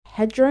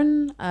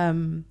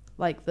hedron,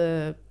 like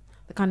the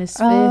kind of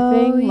sphere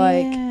thing.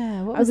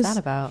 Like, what was that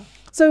about?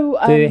 So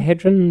the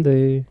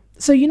hedron,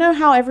 so you know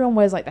how everyone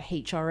wears like the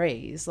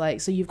HRAs,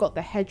 like, so you've got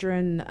the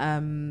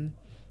hedron,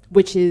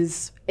 which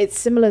is, it's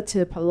similar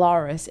to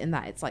Polaris in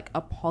that it's like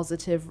a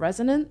positive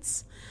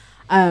resonance.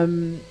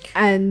 And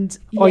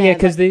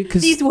because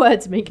these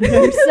words make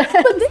no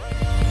sense.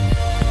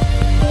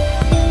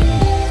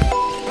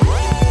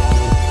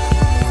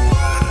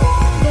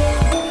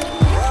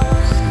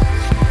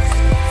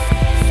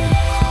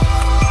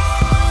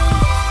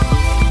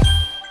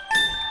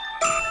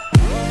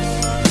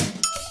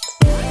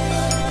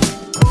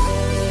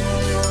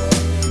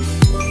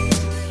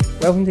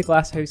 Welcome to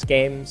Glasshouse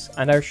Games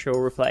and our show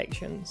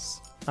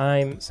Reflections.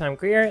 I'm Sam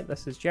Greer,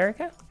 this is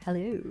Jerica.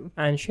 Hello.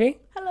 And Shay.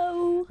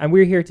 Hello. And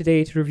we're here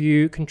today to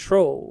review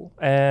Control,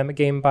 a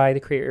game by the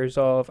creators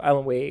of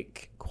Alan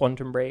Wake,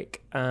 Quantum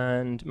Break,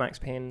 and Max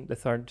Payne, the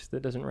third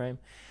that doesn't rhyme.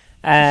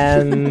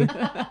 And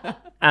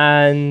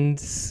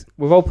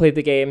we've all played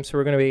the game, so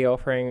we're going to be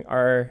offering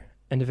our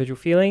individual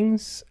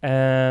feelings.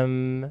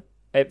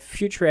 At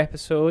future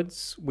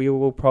episodes, we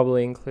will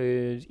probably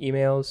include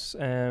emails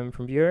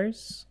from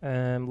viewers,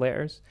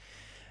 letters.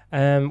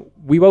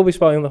 We will be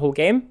spoiling the whole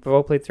game. We've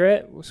all played through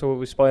it, so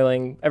we'll be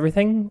spoiling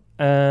everything.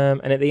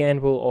 And at the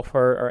end, we'll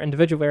offer our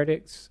individual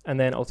verdicts and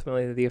then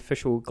ultimately the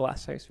official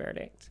Glasshouse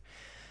verdict.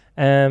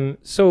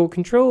 So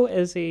Control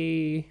is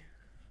a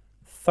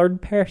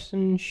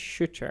third-person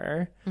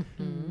shooter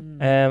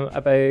about.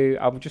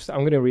 I'm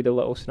going to read a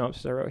little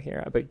synopsis I wrote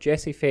here about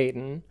Jesse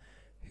Faden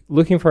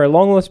looking for a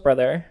long-lost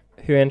brother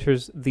who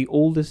enters the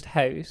oldest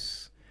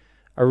house,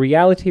 a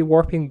reality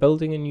warping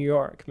building in New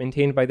York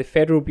maintained by the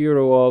Federal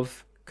Bureau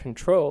of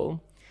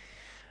Control,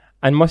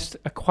 and must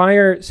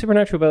acquire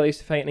supernatural abilities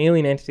to fight an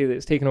alien entity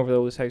that's taken over the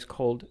oldest house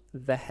called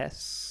the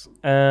Hiss.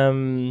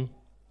 So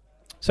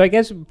I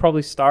guess we'll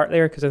probably start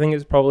there because I think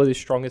it's probably the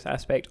strongest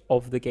aspect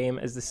of the game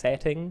is the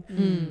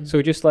setting.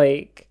 So just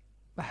like,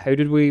 what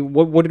did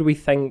we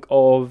think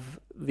of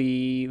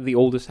the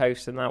oldest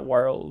house in that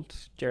world,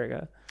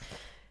 Jerica?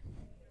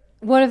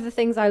 One of the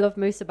things I love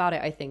most about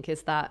it, I think,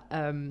 is that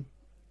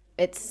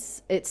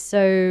it's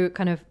so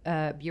kind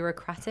of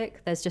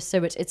bureaucratic. There's just so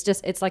much.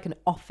 It's like an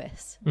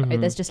office. Right?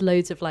 There's just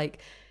loads of like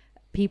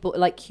people,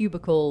 like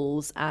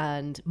cubicles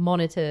and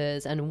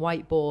monitors and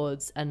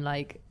whiteboards and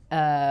like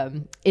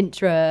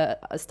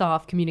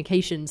intra-staff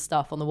communication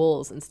stuff on the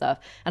walls and stuff.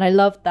 And I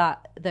love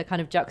that the kind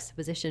of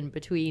juxtaposition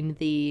between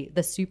the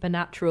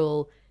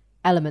supernatural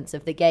elements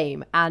of the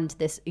game and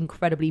this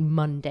incredibly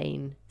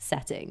mundane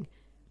setting.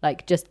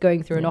 Like just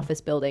going through an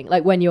office building,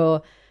 like when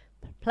you're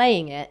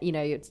playing it, you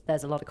know,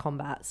 there's a lot of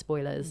combat,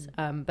 spoilers,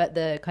 but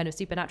the kind of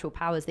supernatural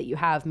powers that you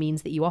have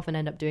means that you often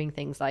end up doing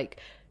things like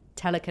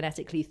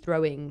telekinetically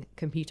throwing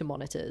computer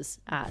monitors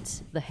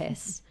at the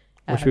Hiss.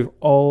 Which we've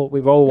all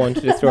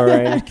wanted to throw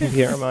around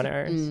computer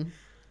monitors.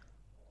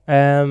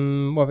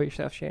 What about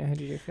yourself, Shay? How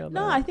did you feel about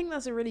No, it? I think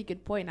that's a really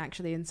good point,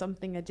 actually, and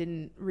something I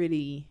didn't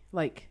really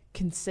like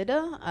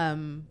consider.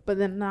 But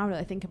then now that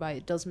I think about it,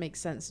 it does make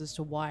sense as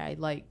to why I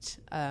liked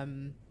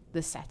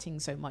the setting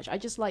so much. I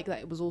just like that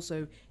it was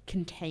also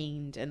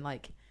contained and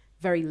like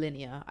very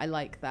linear. I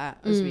like that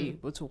as we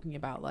were talking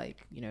about,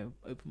 like, you know,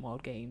 open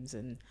world games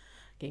and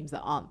games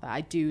that aren't that. I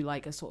do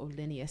like a sort of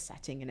linear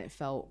setting, and it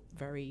felt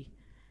very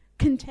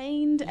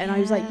contained. And I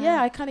was like,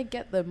 I kind of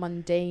get the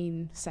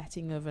mundane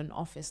setting of an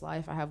office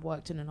life. I have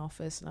worked in an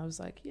office, and I was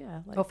like,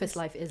 like office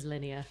life is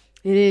linear.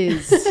 It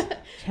is.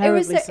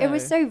 It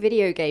was so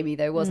video gamey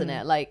though, wasn't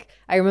it? Like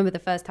I remember the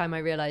first time I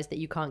realized that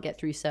you can't get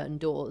through certain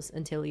doors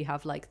until you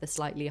have like the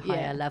slightly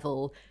higher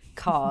level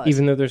card.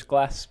 Even though there's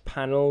glass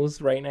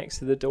panels right next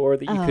to the door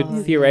that you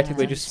could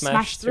theoretically just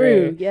smash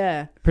through.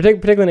 Yeah.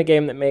 Particularly in a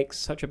game that makes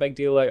such a big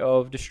deal out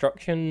of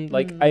destruction.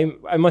 Like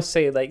I must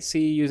say, like,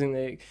 see,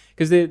 using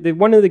because the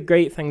one of the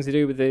great things to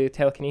do with the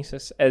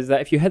telekinesis is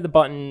that if you hit the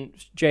button,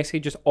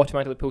 Jessie just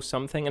automatically pulls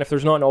something, and if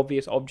there's not an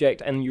obvious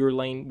object in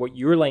what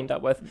you're lined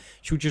up with,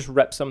 she'll just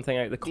rip something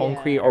out of the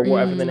concrete or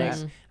whatever the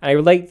next. And I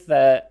liked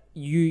that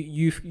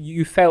you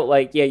felt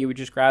like you would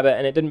just grab it,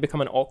 and it didn't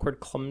become an awkward,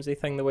 clumsy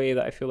thing the way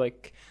that I feel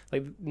like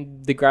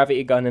the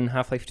gravity gun in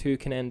Half-Life 2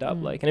 can end up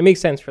like. And it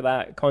makes sense for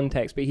that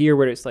context, but here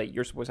where it's like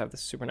you're supposed to have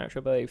this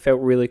supernatural ability, it felt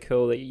really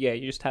cool that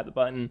you just tap the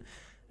button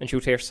and she'll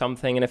tear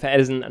something, and if it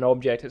isn't an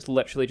object, it's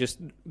literally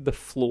just the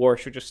floor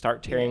should just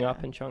start tearing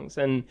up in chunks.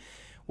 And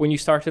when you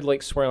started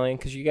like swirling,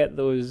 because you get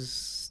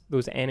those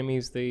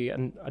enemies, the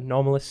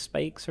anomalous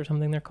spikes or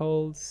something they're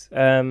called,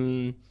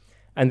 and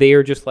they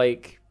are just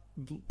like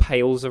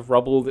piles of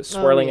rubble that's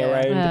swirling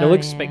around, and it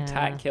looks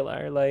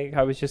spectacular. Like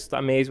I was just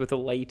amazed with the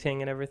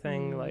lighting and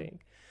everything. Like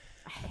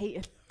I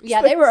hated.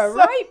 Yeah, they were a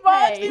right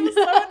much. pain. They were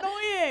so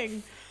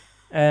annoying.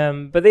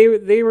 But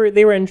they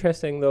were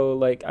interesting though.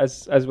 Like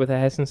as with the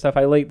Hiss and stuff,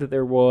 I like that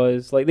there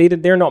was like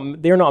they're not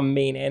a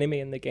main enemy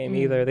in the game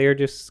either. They're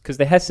just because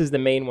the Hiss is the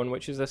main one,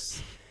 which is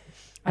this.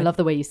 I love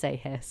the way you say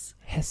Hiss.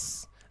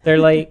 Hiss. They're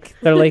like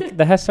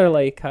the Hiss are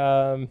like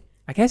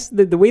I guess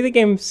the way the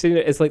game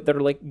is like they're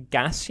like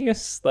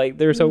gaseous, like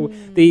they're so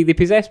they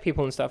possess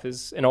people and stuff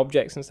and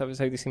objects and stuff is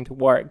how they seem to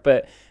work.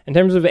 But in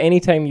terms of any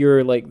time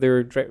you're like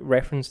they're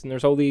referenced, and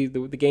there's all the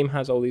game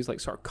has all these like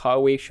sort of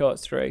cutaway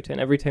shots throughout, and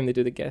every time they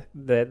do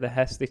the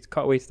hiss, they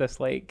cut away to this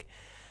like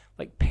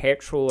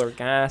petrol or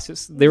gas.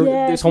 It's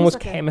almost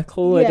like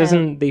chemical. It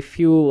doesn't. They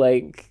feel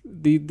like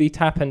they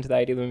tap into the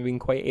idea of them being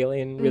quite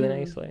alien really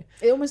nicely.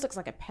 It almost looks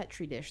like a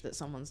petri dish that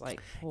someone's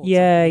like.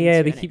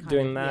 They keep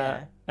doing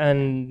that,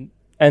 and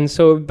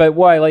so. But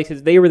what I liked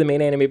is they were the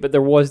main enemy, but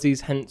there was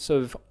these hints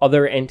of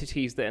other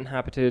entities that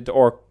inhabited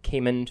or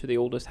came into the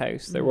oldest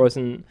house. There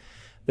wasn't.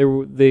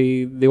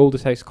 The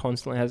oldest house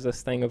constantly has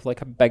this thing of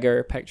like a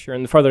bigger picture,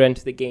 and the further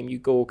into the game you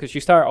go, because you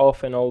start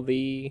off in all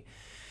the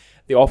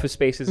office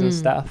spaces and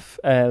stuff,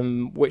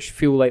 which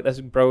feel like this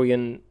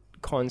brilliant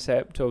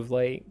concept of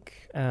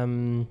like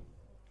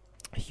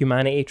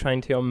humanity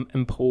trying to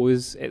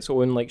impose its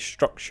own like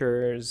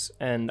structures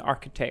and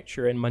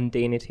architecture and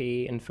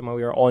mundanity and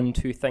familiar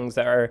onto things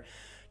that are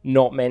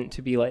not meant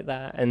to be like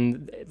that.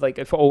 And like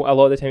a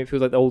lot of the time it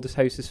feels like the oldest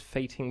house is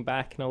fighting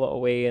back in a lot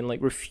of way and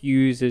like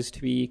refuses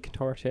to be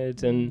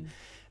contorted.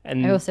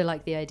 And I also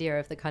like the idea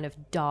of the kind of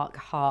dark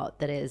heart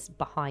that is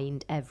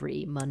behind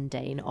every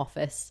mundane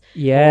office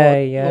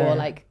or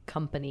like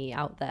company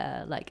out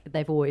there. Like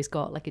they've always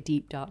got like a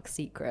deep dark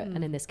secret,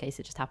 and in this case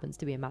it just happens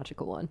to be a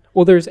magical one.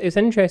 Well, it's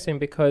interesting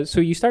because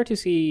so you start to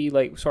see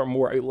like sort of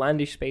more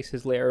outlandish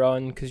spaces later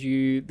on, because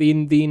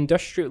the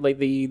industrial, like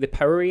the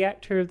power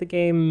reactor of the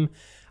game,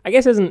 I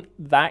guess isn't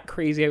that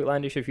crazy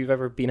outlandish if you've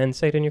ever been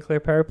inside a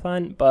nuclear power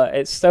plant, but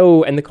it's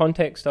still in the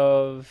context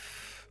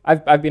of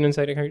I've been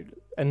inside a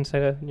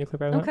nuclear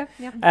power plant. Okay,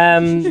 yeah.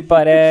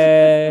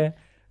 But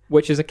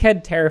which as a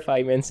kid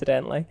terrified me,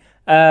 incidentally.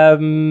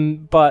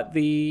 But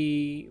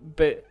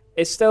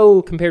it's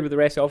still, compared with the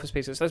rest of the office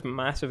space, it's this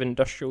massive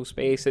industrial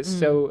space. It's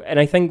so, and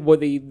I think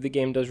what the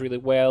game does really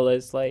well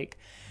is like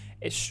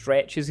it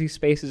stretches these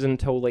spaces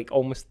until like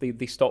almost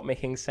they stop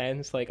making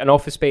sense. Like an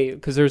office space,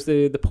 because there's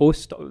the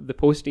post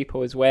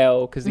depot as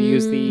well, because they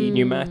use the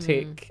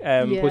pneumatic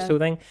postal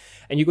thing,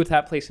 and you go to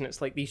that place and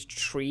it's like these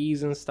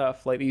trees and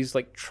stuff, like these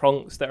like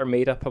trunks that are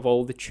made up of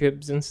all the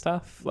tubes and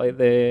stuff, like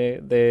the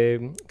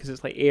because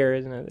it's like air,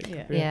 isn't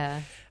it?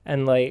 Yeah.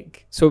 And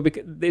like so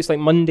it's like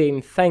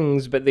mundane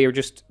things, but they're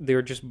just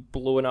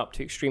blown up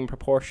to extreme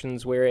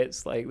proportions where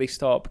it's like they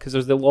stop, because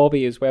there's the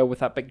lobby as well with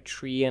that big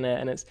tree in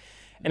it,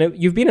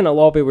 you've been in a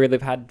lobby where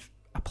they've had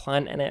a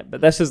plant in it,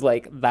 but this is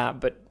like that,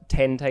 but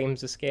 10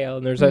 times the scale.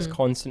 And there's this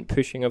constant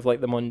pushing of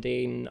like the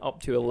mundane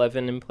up to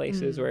 11 in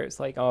places where it's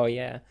like, oh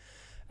yeah.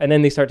 And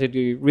then they start to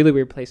do really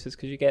weird places,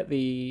 because you get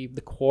the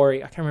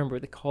quarry. I can't remember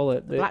what they call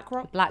it. The Black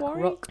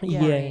Rock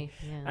Quarry?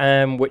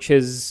 Yeah. Which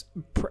is,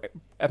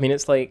 I mean,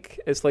 it's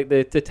like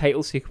the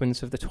title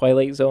sequence of the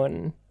Twilight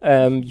Zone.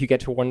 You get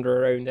to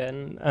wander around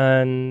in,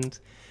 and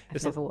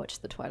I've never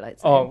watched the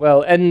Twilight Zone. Oh,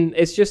 well, and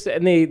it's just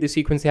in the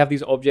sequence they have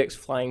these objects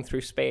flying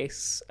through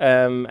space,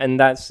 and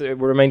that's it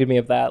reminded me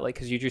of that, like,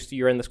 because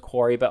you're in this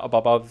quarry, but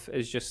above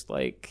is just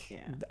like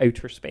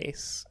outer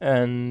space,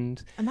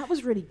 and that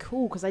was really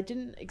cool, because I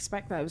didn't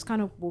expect that. I was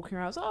kind of walking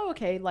around, I was like, oh,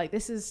 okay, like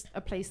this is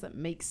a place that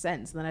makes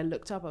sense, and then I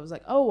looked up, I was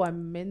like, oh,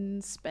 I'm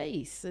in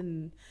space,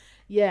 and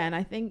and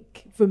I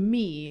think for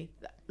me,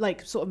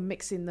 like sort of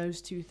mixing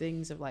those two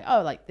things of like,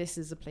 oh, like this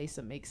is a place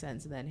that makes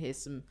sense, and then here's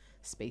some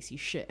spacey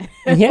shit.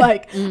 I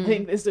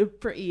think there's a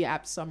pretty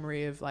apt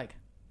summary of like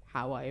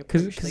how I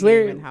approached the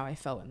game and how I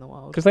felt in the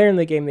world. Because later in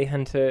the game they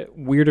hint at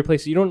weirder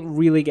places you don't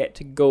really get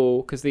to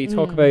go, because they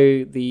talk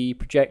about the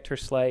projector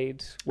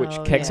slide, which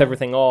kicks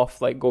everything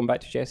off, like going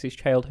back to Jesse's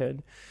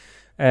childhood.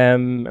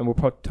 And we'll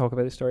probably talk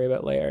about the story a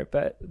bit later,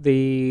 but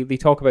they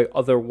talk about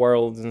other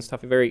worlds and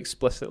stuff very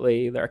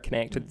explicitly that are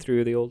connected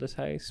through the oldest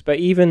house. But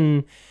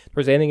even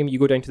towards the ending, you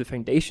go down to the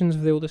foundations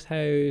of the oldest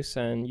house,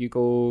 and you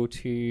go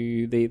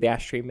to the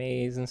ashtray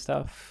maze and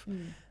stuff.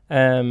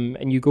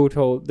 And you go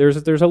to there's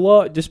a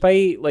lot,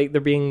 despite like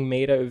they're being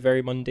made out of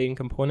very mundane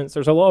components,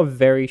 there's a lot of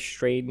very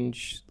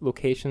strange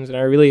locations, and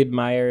I really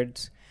admired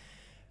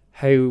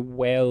how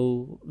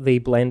well they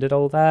blended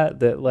all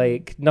that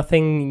like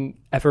nothing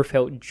ever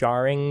felt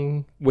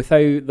jarring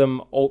without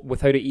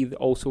it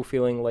also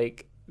feeling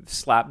like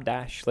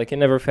slapdash. Like it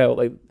never felt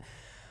like,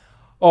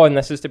 oh, and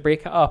this is to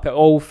break it up. It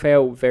all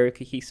felt very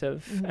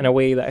cohesive in a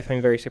way that I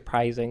found very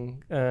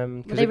surprising.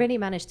 They really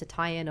managed to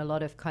tie in a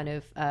lot of kind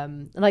of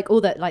like all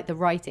that, like the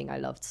writing I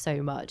loved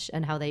so much,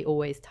 and how they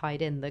always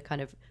tied in the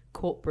kind of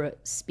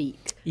corporate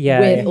speak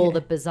with all the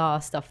bizarre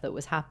stuff that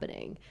was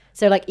happening.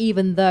 So like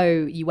even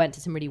though you went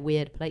to some really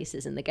weird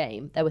places in the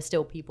game, there were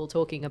still people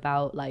talking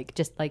about like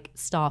just like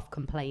staff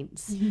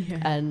complaints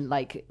and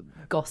like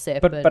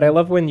gossip. But I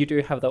love when you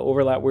do have that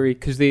overlap where,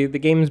 because the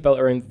game's built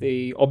around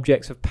the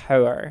objects of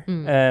power,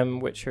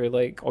 which are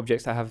like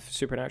objects that have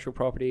supernatural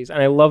properties.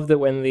 And I love that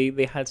when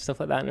they had stuff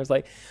like that, and it was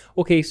like,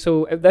 okay,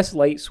 so if this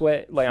light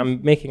switch, like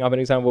I'm making up an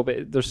example,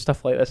 but there's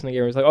stuff like this in the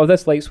game. It's like, oh,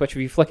 this light switch,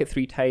 if you flick it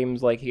 3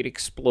 times, like it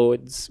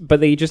explodes. But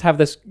they just have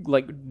this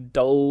like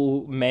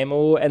dull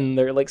memo, and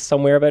they're like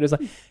somewhere about it. It's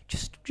like,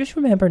 just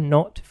remember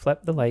not to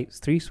flip the lights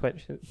 3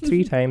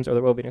 times, or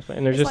there will be an explosion.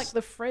 And they're It's just like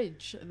the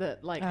fridge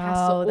that like has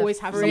to Oh, the always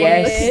have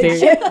fridge.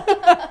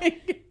 someone.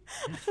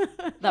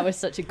 That was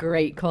such a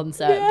great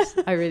concept.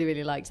 I really,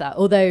 really liked that.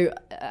 Although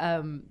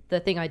the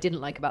thing I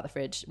didn't like about the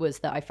fridge was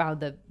that I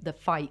found the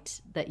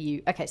fight that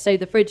you... Okay, so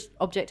the fridge,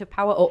 object of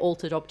power or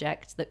altered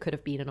object that could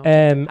have been an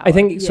object of power? I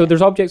think so. Yeah.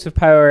 There's objects of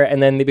power,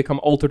 and then they become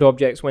altered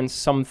objects when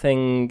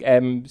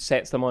something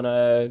sets them on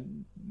a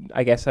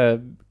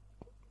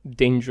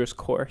dangerous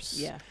course.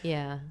 Yeah.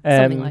 Yeah,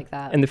 something like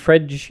that. And the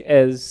fridge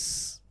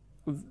is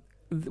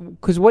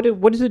because what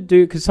does it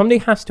do? Because somebody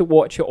has to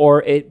watch it,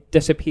 or it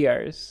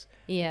disappears.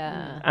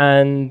 Yeah.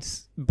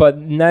 But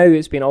now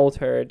it's been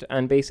altered,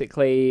 and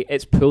basically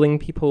it's pulling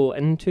people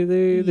into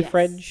the Yes,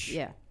 fridge.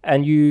 Yeah.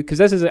 And because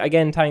this is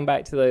again tying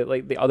back to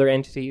the other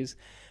entities.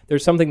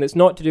 There's something that's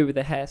not to do with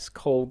the Hiss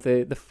called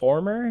the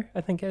Former,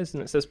 I think it is,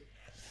 and it's this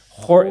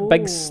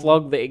big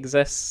slug that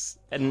exists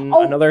in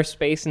another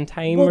space and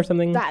time or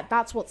something.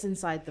 That's what's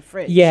inside the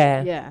fridge.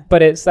 Yeah. Yeah.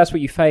 But that's what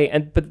you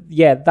fight, but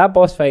that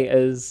boss fight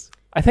is.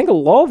 I think a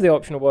lot of the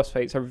optional boss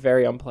fights are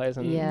very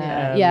unpleasant.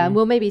 Yeah. And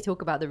we'll maybe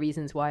talk about the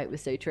reasons why it was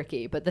so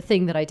tricky. But the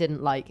thing that I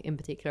didn't like in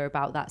particular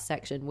about that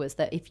section was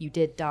that if you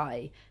did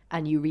die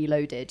and you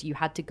reloaded, you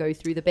had to go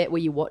through the bit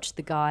where you watch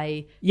the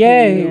guy who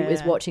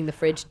is watching the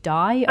fridge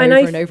die over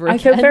and over again.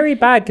 I felt very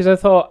bad because I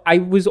thought I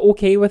was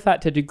okay with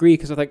that to a degree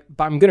because I was like,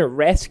 but I'm going to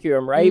rescue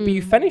him, right? But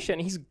you finish it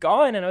and he's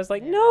gone. And I was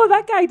like, no,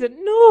 that guy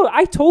didn't. No,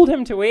 I told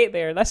him to wait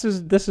there. This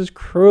is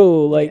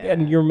cruel. Like,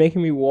 and you're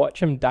making me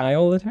watch him die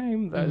all the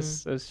time.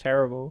 That's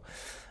terrible.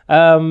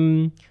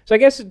 So I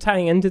guess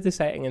tying into the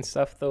setting and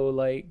stuff though,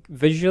 like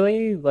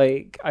visually,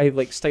 like I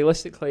like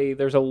stylistically,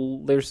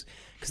 there's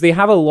because they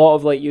have a lot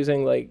of like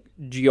using like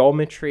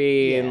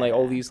geometry and like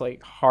all these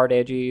like hard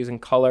edges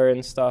and color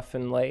and stuff,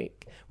 and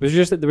like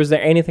was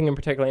there anything in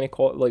particular, any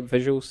like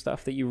visual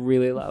stuff that you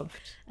really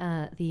loved?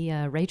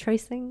 The ray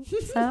tracing,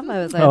 Sam. I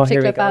was Oh, a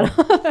here we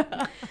particular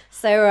fan.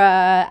 So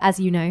as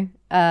you know,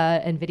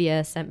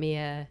 NVIDIA sent me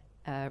a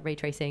ray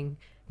tracing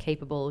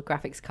capable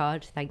graphics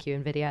card. Thank you,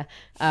 NVIDIA.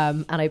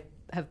 And I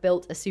have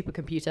built a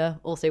supercomputer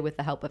also with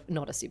the help of,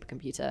 not a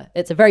supercomputer,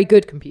 it's a very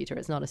good computer,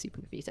 it's not a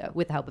supercomputer,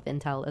 with the help of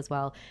Intel as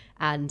well.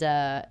 And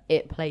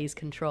it plays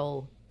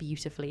Control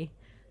beautifully,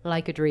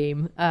 like a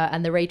dream.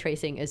 And the ray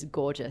tracing is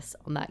gorgeous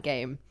on that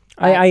game.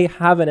 I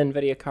have an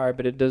NVIDIA card,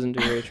 but it doesn't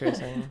do ray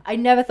tracing. I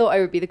never thought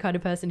I would be the kind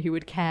of person who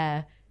would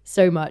care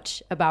so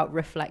much about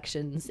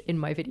reflections in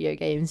my video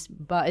games,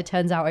 but it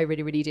turns out I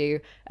really, really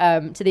do,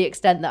 to the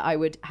extent that I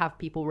would have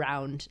people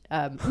round,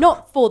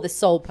 not for the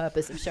sole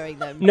purpose of showing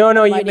them. No,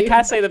 the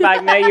cat at the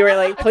back now, you were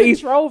like, please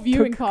Control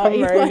viewing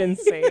party. come around and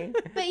see.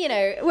 But you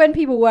know, when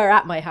people were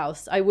at my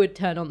house, I would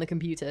turn on the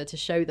computer to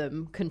show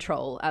them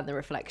Control and the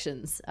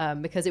reflections,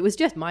 because it was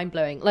just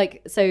mind-blowing.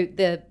 Like, so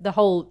the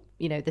whole,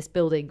 you know, this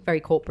building, very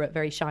corporate,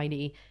 very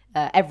shiny,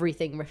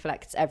 everything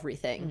reflects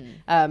everything,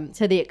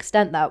 to the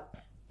extent that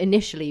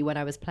initially when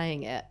I was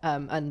playing it,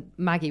 and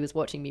Maggie was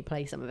watching me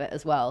play some of it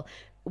as well,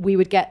 we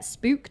would get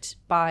spooked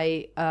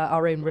by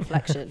our own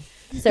reflection.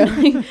 So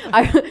like,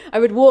 I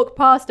would walk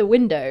past a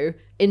window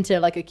into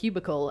like a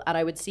cubicle and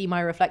I would see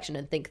my reflection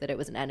and think that it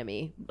was an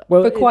enemy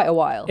for quite a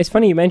while. It's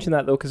funny you mention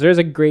that though, because there's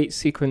a great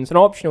sequence, an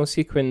optional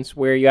sequence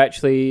where you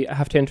actually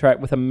have to interact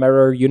with a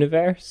mirror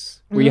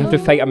universe, where you have to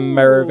fight a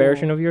mirror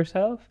version of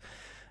yourself.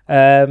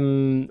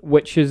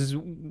 Which is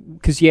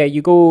because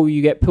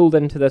you get pulled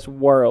into this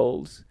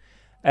world.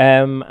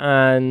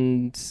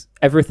 And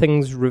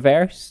everything's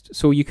reversed,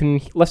 so you can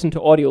listen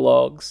to audio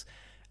logs,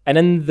 and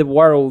in the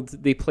world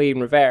they play in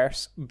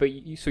reverse, but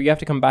so you have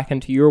to come back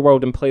into your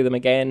world and play them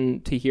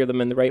again to hear them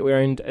in the right way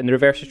around. And the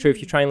reverse is true.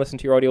 If you try and listen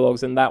to your audio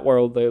logs in that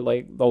world, they're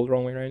like all the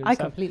wrong way around. I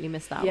completely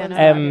missed that one.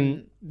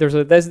 No, there's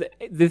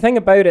the thing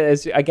about it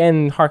is,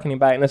 again, harkening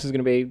back, and this is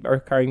going to be a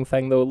recurring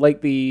thing though,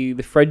 like the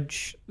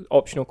fridge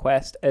optional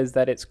quest, is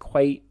that it's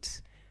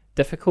quite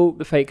difficult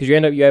to fight because you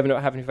end up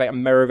having to fight a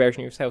mirror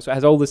version of yourself, so it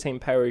has all the same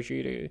power as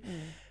you do,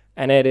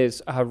 and it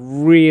is a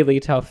really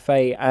tough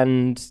fight.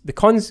 And the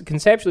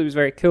conceptually was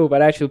very cool,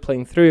 but actually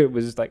playing through it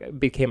was like, it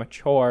became a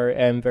chore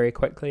very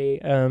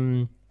quickly.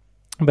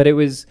 But it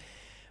was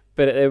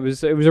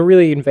a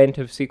really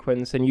inventive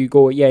sequence, and you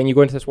go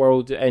into this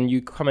world and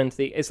you come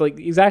into it's like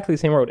exactly the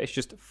same world, it's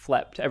just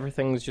flipped,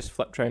 everything's just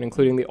flipped around,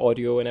 including the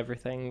audio and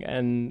everything,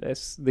 and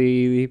it's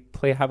they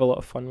have a lot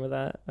of fun with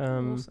that.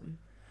 Awesome.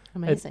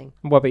 Amazing.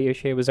 What about you,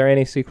 Shay? Was there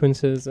any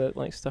sequences that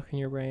like stuck in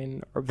your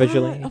brain or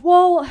visually?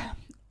 Well,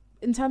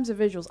 in terms of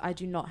visuals, I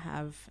do not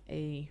have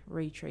a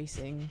ray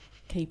tracing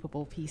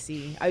capable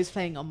PC. I was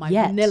playing on my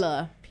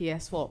vanilla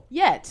PS4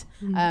 yet.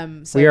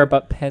 So we are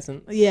but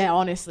peasants. Yeah,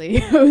 honestly,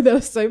 there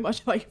was so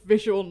much like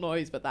visual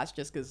noise, but that's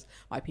just because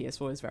my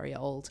PS4 is very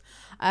old.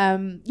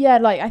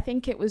 Like I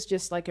think it was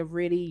just like a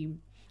really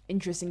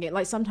interesting game.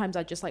 Like sometimes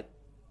I just like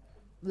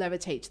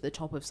levitate to the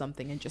top of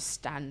something and just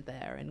stand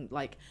there, and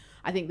like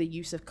I think the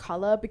use of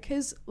color,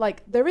 because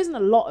like there isn't a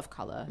lot of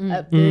color.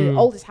 The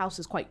oldest house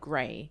is quite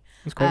gray.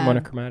 It's quite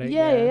monochromatic.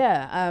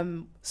 Yeah.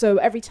 So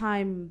every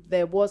time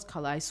there was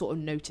color, I sort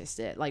of noticed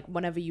it. Like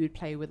whenever you would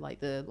play with like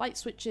the light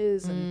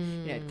switches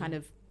and you know kind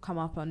of come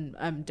up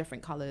on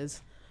different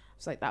colors.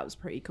 It's like that was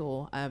pretty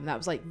cool. That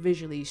was like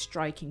visually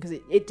striking because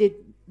it did,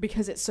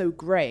 because it's so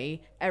gray.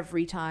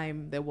 Every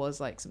time there was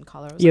like some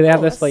color. Yeah, like, they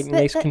have this like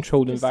nice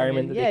controlled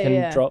environment that they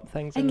can drop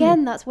things in.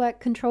 Again, that's where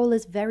control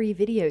is very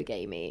video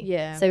gamey.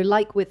 Yeah. So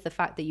like with the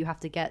fact that you have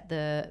to get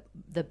the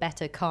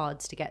better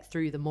cards to get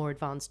through the more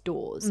advanced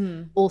doors.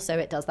 Also,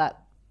 it does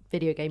that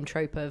video game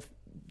trope of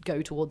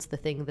go towards the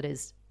thing that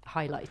is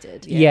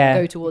highlighted.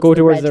 Yeah. Go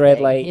towards the red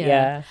light.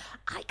 Yeah.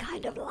 I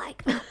kind of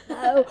like that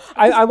though.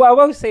 I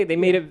will say they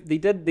made it. They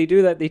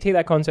do that. They take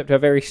that concept to a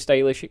very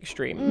stylish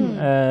extreme.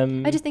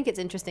 I just think it's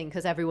interesting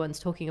because everyone's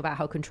talking about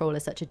how Control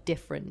is such a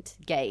different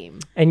game.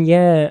 And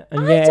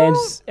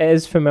it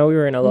is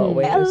familiar in a lot of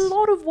ways. In a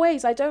lot of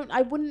ways,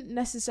 I wouldn't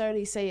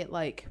necessarily say it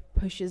like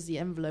pushes the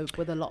envelope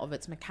with a lot of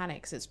its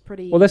mechanics. It's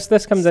pretty. Well,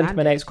 this comes into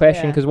my next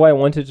question, because what I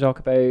wanted to talk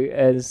about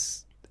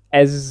is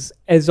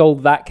all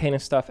that kind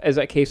of stuff. Is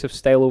it a case of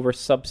style over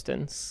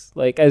substance?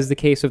 Like, is the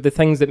case of the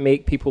things that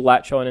make people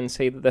latch on and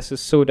say that this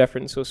is so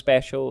different, so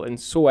special, and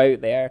so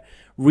out there,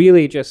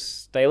 really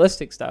just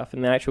stylistic stuff,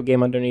 and the actual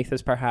game underneath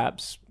is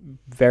perhaps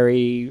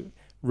very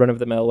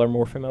run-of-the-mill or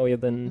more familiar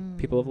than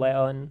people have let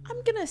on?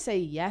 I'm gonna say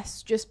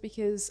yes, just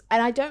because,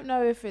 and I don't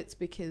know if it's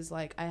because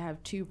like I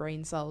have two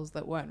brain cells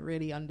that weren't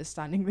really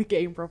understanding the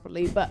game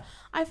properly, but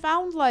I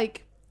found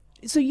like,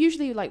 so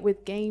usually like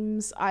with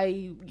games,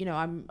 I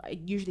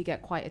usually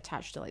get quite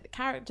attached to like the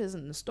characters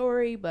and the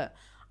story, but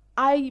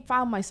I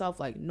found myself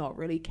like not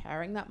really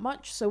caring that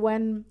much. So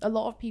when a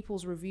lot of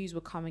people's reviews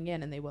were coming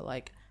in and they were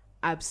like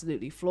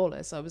absolutely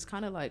flawless, I was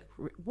kind of like,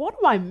 what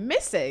am I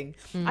missing?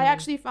 I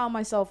actually found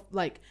myself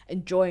like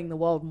enjoying the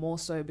world more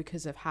so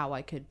because of how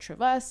I could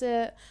traverse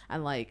it,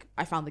 and like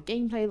I found the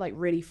gameplay like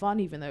really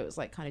fun, even though it was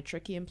like kind of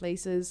tricky in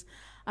places.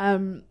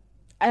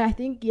 And I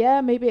think,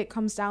 maybe it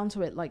comes down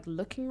to it like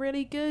looking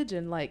really good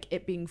and like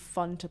it being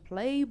fun to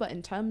play. But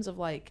in terms of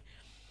like,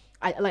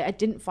 I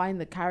didn't find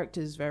the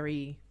characters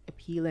very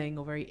appealing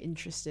or very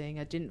interesting.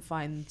 I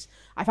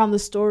found the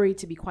story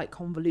to be quite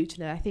convoluted.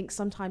 And I think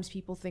sometimes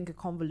people think a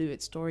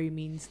convoluted story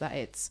means that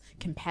it's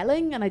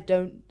compelling.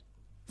 And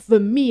for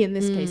me in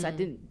this case, I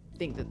didn't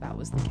think that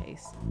was the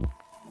case.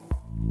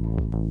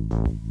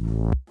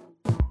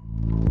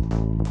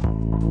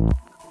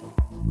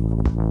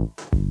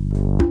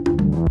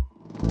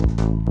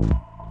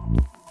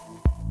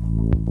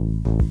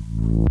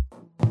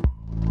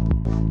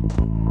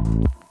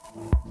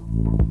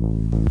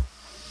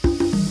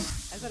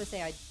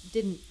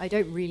 I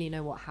don't really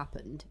know what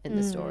happened in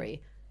the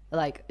story.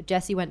 Like,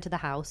 Jessie went to the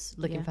house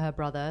looking for her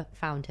brother,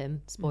 found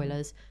him,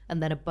 spoilers,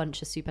 and then a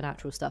bunch of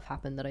supernatural stuff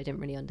happened that I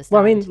didn't really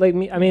understand.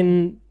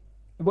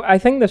 Well, I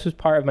think this was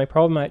part of my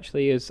problem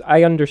actually, is I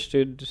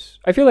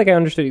feel like I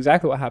understood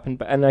exactly what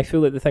happened, and I feel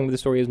like the thing with the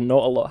story is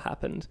not a lot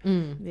happened.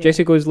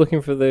 Jessie goes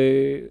looking for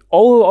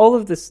all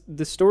of this,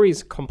 the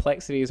story's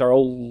complexities are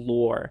all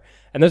lore.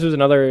 And this was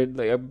another,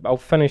 like, I'll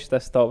finish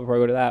this thought before I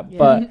go to that,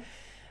 but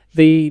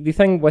the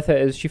thing with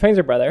it is she finds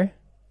her brother.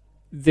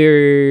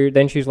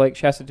 Then she's like,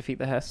 she has to defeat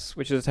the Hiss,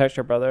 which is attached to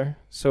her brother.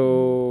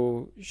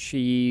 So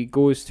she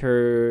goes to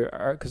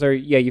her, because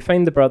you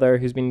find the brother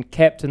who's been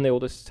kept in the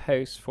oldest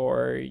house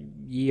for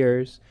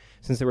years,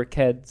 since they were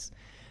kids,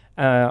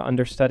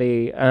 under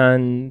study.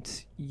 And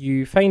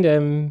you find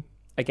him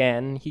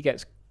again. He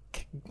gets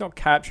not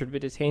captured, but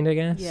detained, I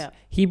guess. Yeah.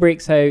 He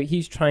breaks out.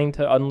 He's trying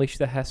to unleash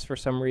the Hiss for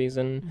some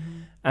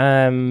reason.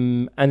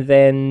 And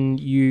then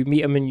you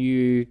meet him, and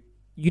you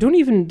don't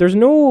even, there's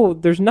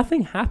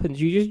nothing happens.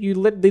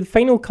 The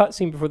final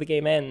cutscene before the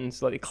game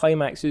ends, like the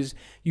climax, is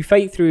you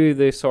fight through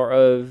the sort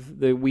of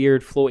the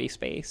weird floaty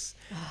space,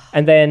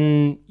 and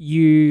then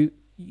you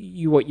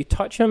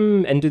touch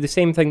him and do the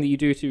same thing that you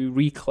do to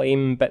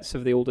reclaim bits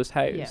of the oldest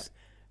house,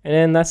 and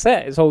then that's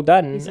it. It's all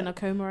done. He's in a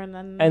coma, and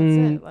then that's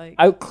it.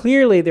 Like,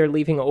 clearly they're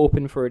leaving it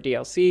open for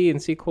DLC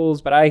and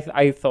sequels, but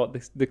I thought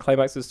the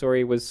climax of the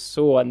story was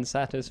so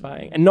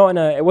unsatisfying, and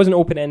it wasn't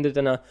open ended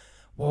in a,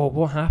 whoa,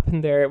 what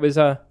happened there? It was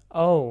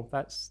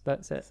that's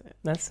it.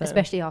 That's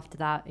especially after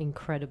that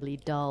incredibly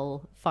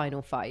dull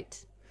final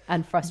fight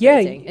and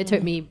frustrating. It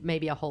took me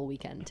maybe a whole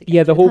weekend to get.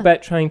 Yeah, the whole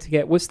bit trying to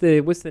get what's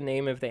the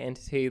name of the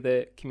entity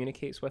that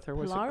communicates with her?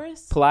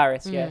 Polaris.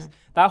 Polaris, yes.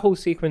 That whole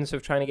sequence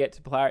of trying to get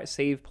to Polaris,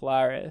 save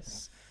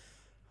Polaris.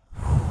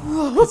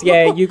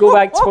 You go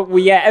back to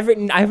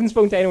I haven't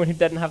spoken to anyone who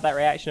didn't have that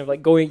reaction of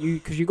like going,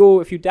 because you go,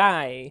 if you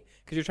die,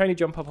 because you're trying to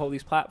jump up all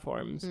these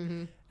platforms,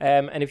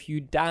 And if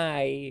you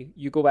die,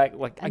 you go back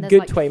like And a there's good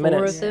like 20 4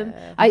 minutes. of them.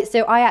 Yeah.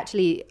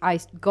 I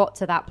got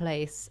to that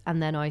place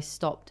and then I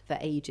stopped for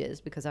ages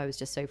because I was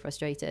just so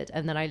frustrated.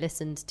 And then I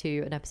listened to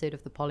an episode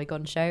of the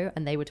Polygon Show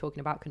and they were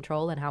talking about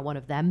Control and how one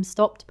of them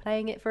stopped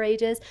playing it for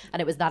ages,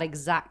 and it was that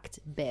exact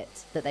bit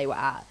that they were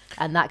at,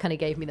 and that kind of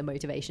gave me the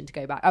motivation to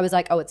go back. I was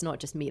like, oh, it's not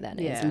just me then,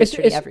 it's Yeah.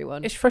 literally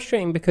everyone. It's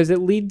frustrating because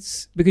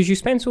because you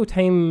spend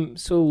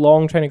so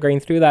long trying to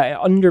grind through that, it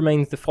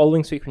undermines the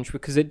following sequence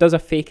because it does a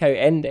fake out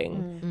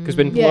ending. Because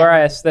when Yeah.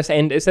 Polaris,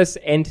 it's this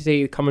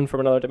entity coming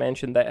from another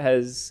dimension that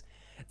has.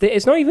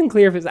 It's not even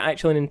clear if it's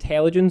actually an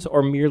intelligence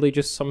or merely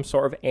just some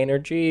sort of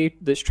energy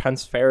that's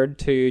transferred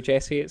to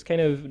Jesse. It's kind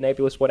of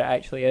nebulous what it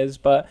actually is,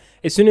 but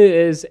as soon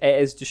as it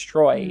is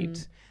destroyed,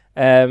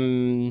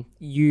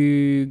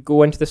 you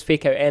go into this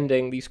fake out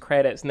ending, these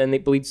credits, and then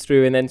it bleeds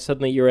through, and then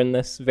suddenly you're in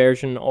this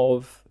version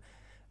of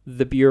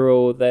the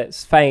Bureau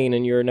that's fine,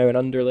 and you're now an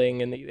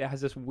underling, and it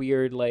has this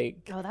weird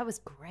like. Oh, that was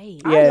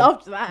great. Yeah. I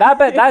loved that.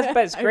 That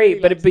bit's I great,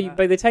 really but loved that.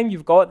 by the time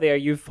you've got there,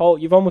 you've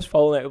almost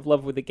fallen out of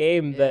love with the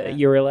game. Yeah. That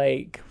you were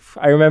like,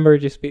 I remember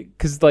just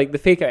because like the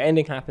fake out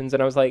ending happens,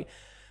 and I was like,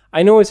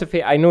 I know it's a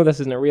fake. I know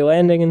this isn't a real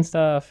ending and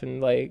stuff,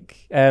 and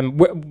like,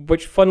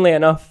 which funnily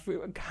enough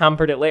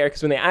hampered it later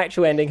because when the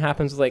actual ending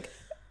happens, I was like,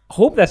 I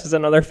hope this is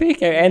another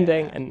fake out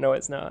ending, and no,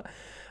 it's not.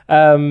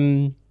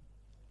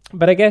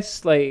 But I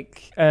guess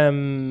like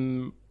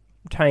tying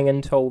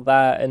into all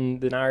that and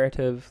the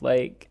narrative,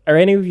 like, are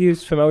any of you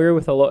familiar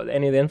with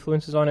any of the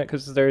influences on it?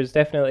 Because there's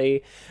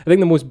definitely, I think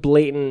the most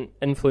blatant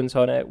influence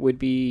on it would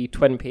be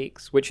Twin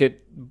Peaks, which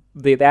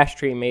the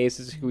Ashtray Maze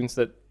is a sequence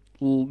that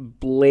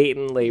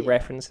blatantly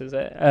references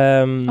it.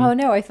 Oh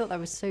no, I thought that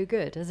was so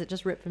good. Is it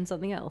just ripped from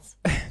something else?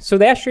 So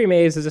the Ashtray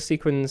Maze is a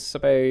sequence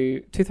about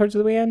 2/3 of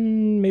the way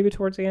in, maybe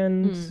towards the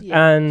end,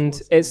 Yeah, and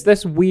towards the it's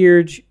this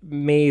weird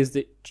maze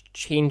that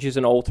changes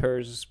and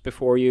alters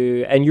before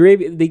you, and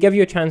they give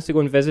you a chance to go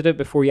and visit it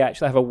before you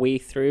actually have a way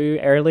through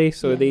early.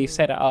 So they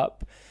set it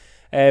up.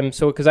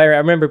 So because I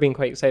remember being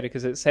quite excited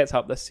because it sets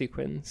up this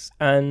sequence,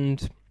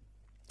 and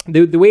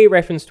the way it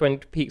referenced Twin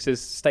Peaks is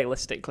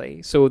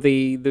stylistically. So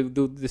the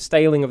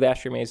styling of the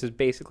Ashtray Maze is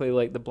basically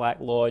like the Black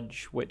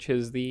Lodge, which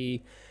is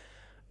the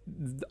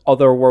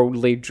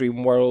otherworldly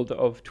dream world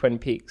of Twin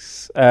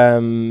Peaks,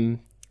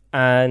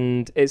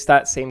 and it's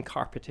that same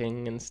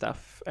carpeting and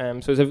stuff.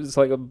 So it's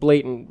like a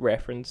blatant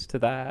reference to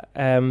that.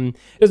 It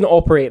doesn't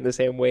operate in the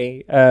same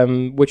way,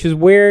 which is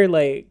where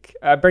like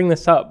I bring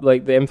this up,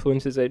 like the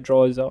influences it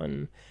draws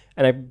on,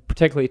 and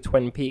particularly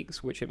Twin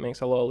Peaks, which it makes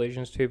a lot of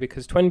allusions to,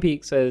 because Twin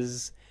Peaks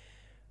is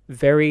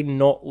very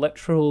not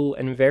literal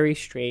and very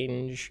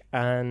strange,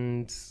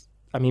 and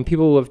I mean,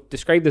 people have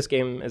described this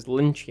game as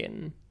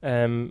Lynchian,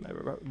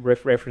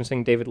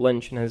 referencing David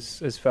Lynch and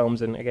his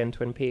films, and again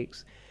Twin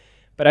Peaks.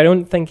 But I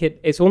don't think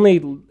it's only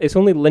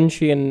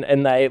Lynchian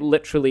in that it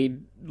literally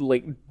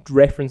like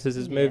references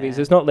his movies.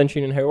 It's not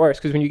Lynchian in how it works,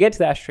 because when you get to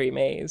the Ashtray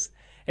Maze,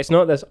 it's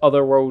not this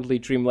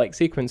otherworldly dreamlike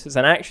sequence. It's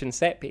an action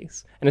set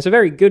piece, and it's a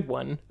very good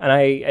one.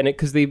 And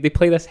because they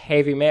play this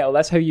heavy metal.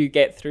 That's how you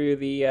get through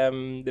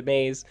the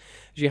maze.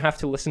 You have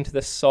to listen to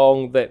this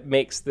song that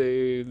makes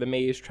the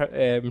maze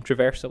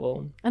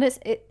traversable. And is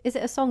it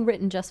a song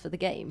written just for the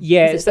game?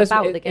 Yeah, it's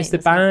about the game. It's the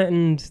isn't it?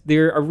 band.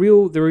 They're a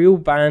real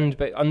band,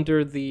 but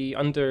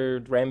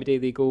under Remedy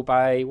they go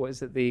by, what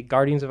is it, the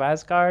Guardians of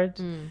Asgard,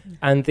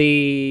 and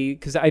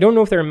because I don't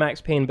know if they're in Max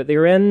Payne, but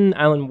they're in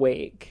Alan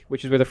Wake,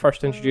 which is where they're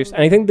first introduced,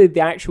 and I think the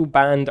actual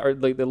band, or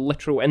like the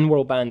literal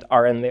in-world band,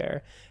 are in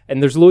there.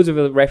 And there's loads of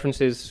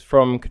references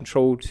from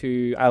Control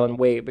to Alan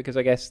Wake, because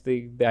I guess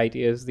the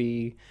idea is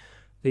the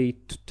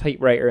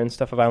typewriter and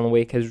stuff of Alan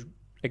Wake is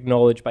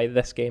acknowledged by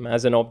this game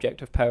as an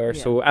object of power.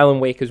 Yeah. So Alan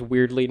Wake is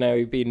weirdly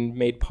now being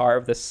made part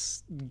of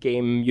this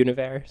game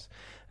universe,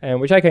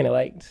 which I kind of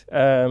liked.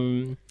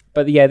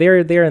 But yeah,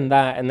 they're in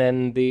that, and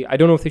then I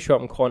don't know if they show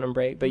up in Quantum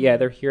Break, but yeah,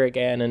 they're here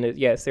again, and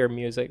it's their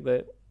music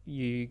that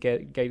you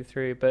get guided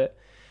through. But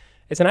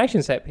it's an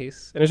action set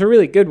piece, and it's a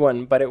really good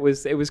one. But it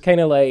was kind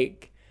of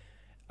like,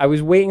 I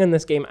was waiting on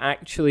this game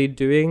actually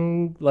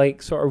doing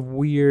like sort of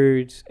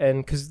weird,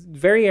 and because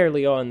very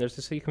early on there's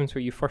a sequence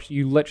where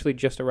you literally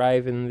just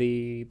arrive in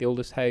the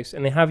oldest house,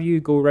 and they have you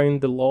go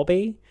around the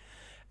lobby,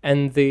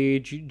 and the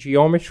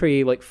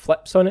geometry like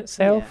flips on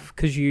itself,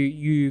 because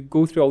you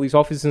go through all these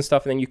offices and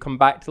stuff, and then you come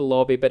back to the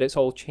lobby, but it's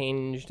all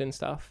changed and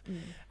stuff.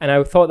 And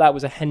I thought that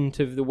was a hint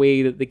of the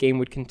way that the game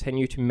would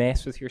continue to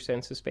mess with your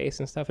sense of space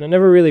and stuff, and it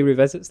never really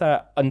revisits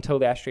that until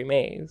the Ashtray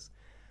Maze.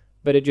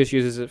 But it just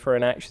uses it for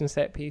an action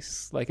set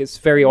piece. Like, it's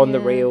very on the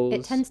rails.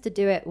 It tends to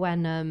do it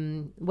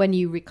when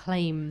you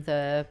reclaim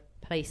the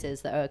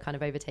places that are kind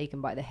of overtaken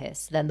by the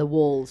hiss. Then the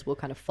walls will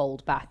kind of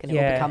fold back, and it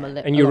will become a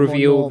little. And you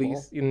reveal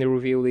these,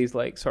 these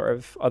like sort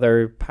of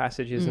other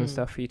passages and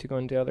stuff for you to go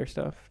and do other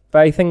stuff.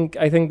 But I think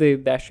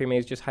the Ashtray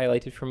Maze just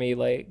highlighted for me,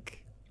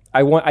 like,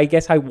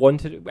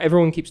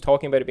 everyone keeps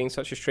talking about it being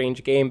such a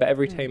strange game, but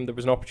every time there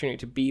was an opportunity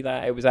to be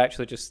that, it was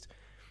actually just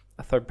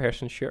a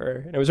third-person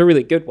shooter, and it was a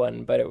really good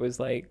one, but it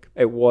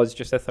was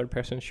just a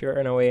third-person shooter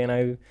in a way,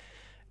 and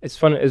it's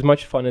fun, as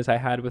much fun as I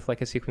had with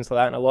like a sequence like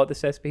that and a lot of the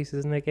set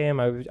pieces in the game.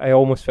 I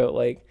almost felt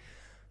like,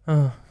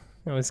 I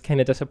was kind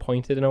of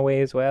disappointed in a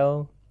way as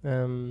well.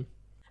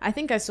 I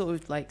think I sort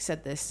of like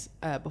said this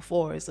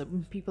before, is that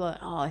when people are like,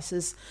 oh, this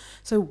is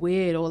so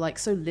weird or like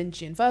so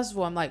Lynchian. First of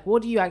all, I'm like,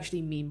 what do you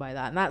actually mean by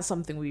that? And that's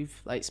something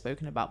we've like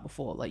spoken about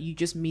before. Like, you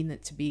just mean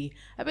it to be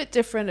a bit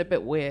different, a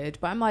bit weird.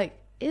 But I'm like,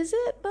 is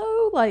it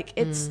though? Like,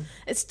 it's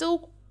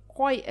still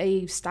quite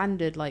a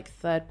standard like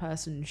third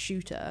person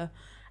shooter.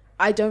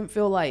 I don't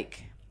feel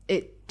like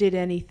it did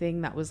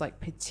anything that was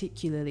like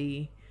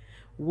particularly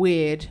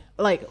weird.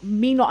 Like,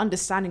 me not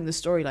understanding the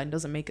storyline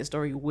doesn't make a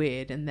story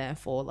weird and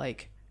therefore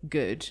like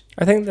good.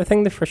 I think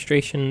the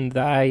frustration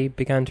that I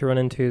began to run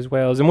into as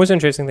well is the most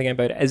interesting thing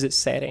about it is its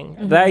setting,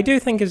 that I do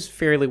think is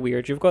fairly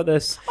weird. You've got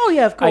this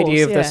of course,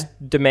 idea of this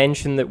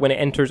dimension that when it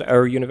enters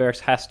our universe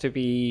has to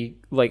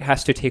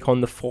take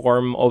on the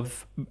form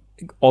of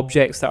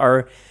objects that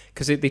are,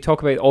 because they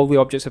talk about all the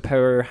objects of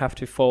power have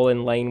to fall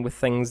in line with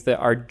things that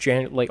are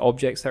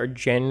objects that are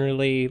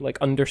generally like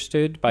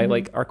understood by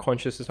like our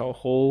consciousness as a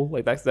whole.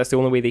 Like that's the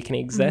only way they can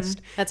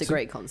exist. That's a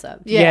great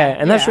concept. Yeah,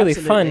 and that's really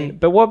absolutely fun.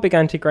 But what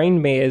began to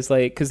grind me is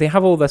like, because they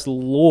have all this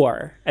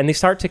lore and they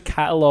start to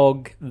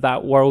catalog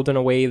that world in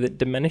a way that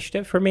diminished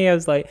it for me. I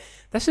was like,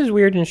 this is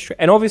weird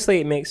and obviously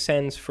it makes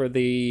sense for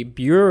the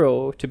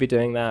Bureau to be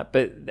doing that,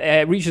 but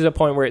it reaches a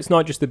point where it's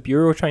not just the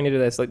Bureau trying to do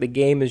this. Like, the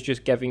game is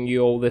just giving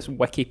you all this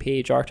wiki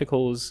page articles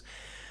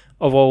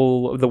of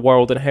all of the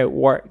world and how it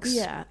works.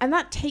 Yeah, and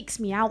that takes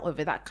me out of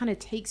it. That kind of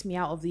takes me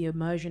out of the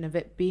immersion of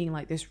it being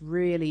like this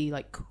really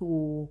like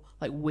cool,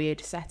 like weird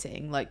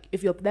setting. Like,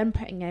 if you're then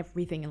putting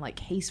everything in like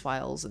case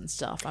files and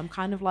stuff, I'm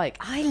kind of like,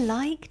 I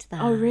liked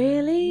that. oh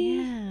really?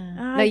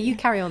 Yeah. No, you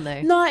carry on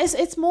though. No,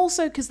 it's more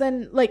so because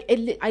then like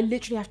I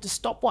literally have to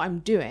stop what I'm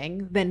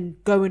doing, then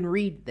go and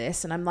read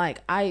this, and I'm like,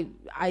 I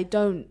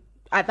don't.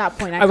 At that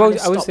point, I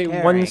would say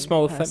one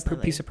small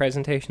piece of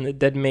presentation that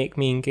did make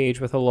me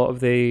engage with a lot of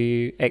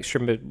the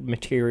extra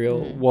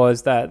material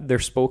was that they're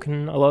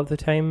spoken a lot of the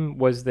time.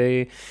 Was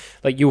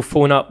you'll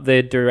phone up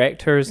the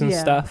directors and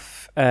stuff.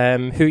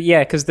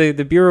 Because the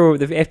Bureau,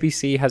 the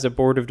FBC has a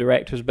board of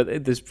directors, but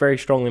it's very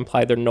strongly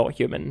implied they're not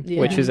human,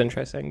 which is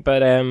interesting.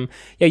 But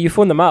you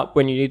phone them up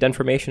when you need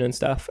information and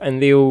stuff,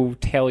 and they'll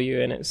tell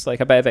you, and it's like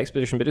a bit of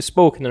exposition, but it's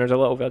spoken, and there's a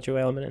little virtual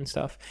element and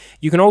stuff.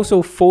 You can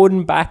also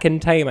phone back in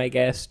time, I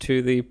guess,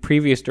 to the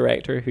previous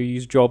director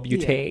whose job you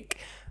take,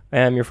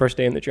 your first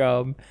day on the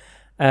job.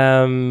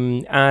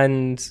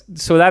 And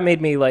so that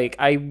made me like,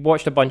 I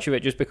watched a bunch of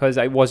it just because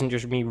I wasn't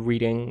just me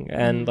reading,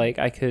 and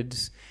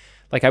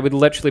I would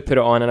literally put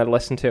it on and I'd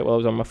listen to it while I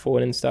was on my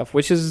phone and stuff,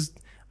 which is,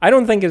 I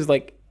don't think is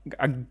like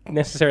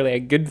necessarily a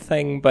good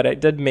thing, but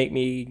it did make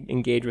me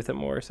engage with it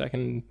more. So I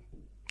can.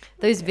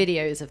 Those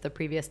videos of the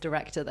previous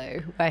director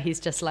though, where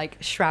he's just like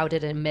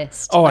shrouded in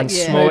mist. Oh, and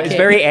smoke. It's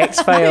very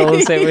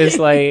X-Files. It was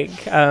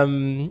like,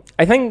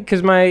 I think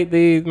because my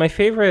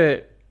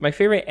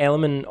favorite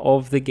element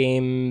of the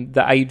game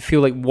that I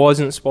feel like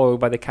wasn't spoiled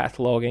by the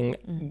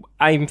cataloging,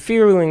 I'm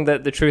feeling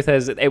that the truth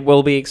is that it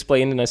will be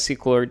explained in a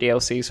sequel or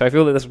DLC. So I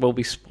feel that this will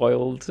be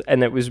spoiled,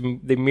 and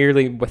they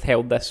merely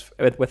withheld this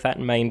with that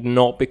in mind,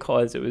 not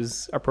because it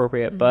was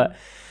appropriate, but.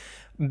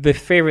 The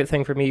favorite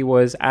thing for me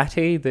was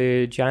Ati,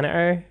 the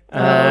janitor,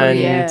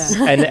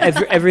 and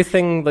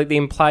everything, like the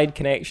implied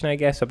connection, I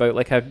guess, about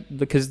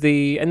because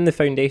in the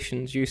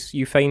Foundations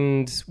you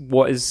find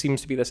what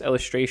seems to be this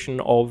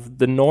illustration of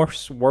the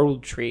Norse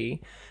world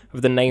tree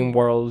of the 9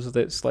 worlds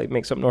that's like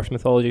makes up Norse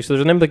mythology. So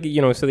there's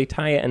an so they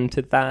tie it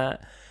into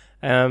that,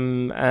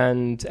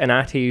 and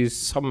Ati's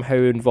somehow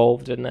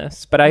involved in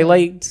this. But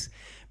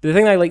the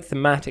thing I like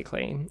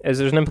thematically is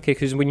there's an implication,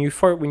 because when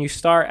you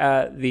start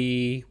at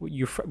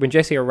when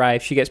Jessie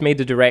arrives, she gets made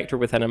the director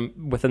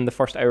within the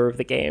first hour of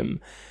the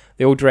game.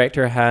 The old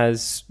director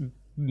has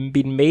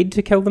been made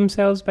to kill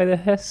themselves by the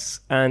hiss,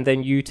 and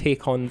then you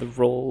take on the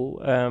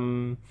role,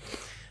 and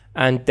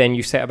then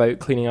you set about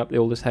cleaning up the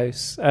oldest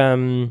house.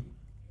 But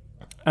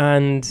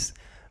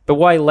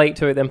what I liked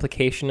about the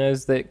implication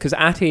is that because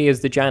Ati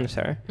is the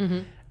janitor.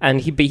 And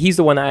he's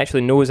the one that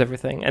actually knows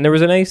everything. And there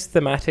was a nice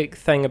thematic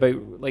thing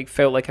about, like,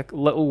 felt like a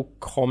little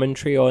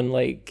commentary on,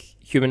 like,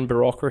 human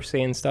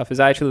bureaucracy and stuff. Is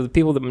actually the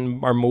people that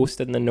are most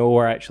in the know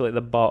are actually at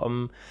the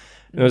bottom.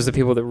 And those are the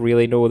people that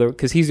really know,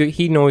 because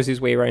he knows his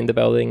way around the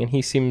building, and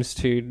he seems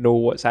to know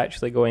what's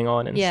actually going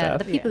on and stuff. Yeah,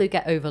 the people who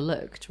get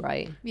overlooked,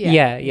 right?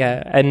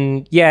 Yeah.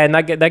 And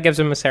that gives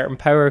him a certain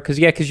power, because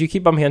you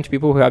keep bumping into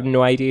people who have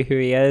no idea who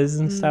he is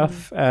and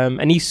stuff.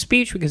 And his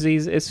speech, because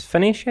it's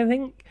Finnish, I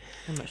think.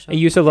 I'm not sure. He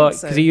uses a lot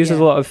because he uses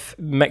a lot of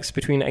mix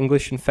between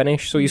English and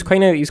Finnish, so he's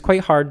quite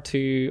hard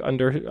to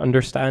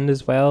understand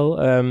as well.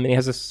 And he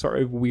has this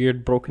sort of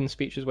weird broken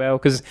speech as well,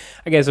 because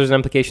I guess there's an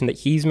implication that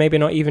he's maybe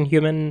not even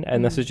human,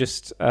 and this is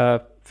just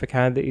a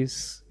facade that he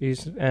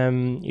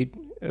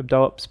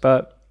adopts.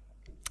 But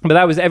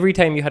that was every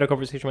time you had a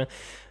conversation with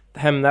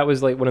him, that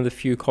was like one of the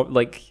few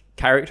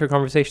character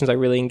conversations I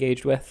really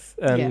engaged with,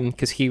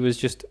 because he was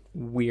just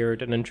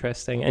weird and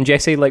interesting, and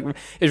Jesse like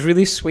is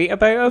really sweet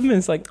about him.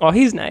 It's like, oh,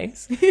 he's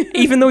nice,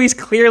 even though he's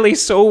clearly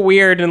so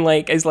weird, and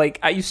like is like,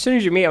 as soon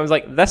as you meet him, I was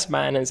like, this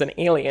man is an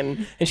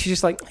alien, and she's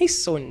just like,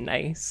 he's so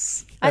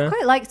nice. I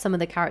quite liked some of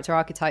the character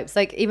archetypes.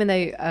 Like, even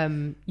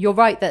though you're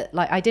right that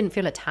like I didn't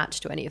feel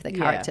attached to any of the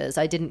characters,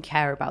 I didn't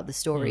care about the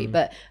story,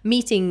 but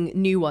meeting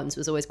new ones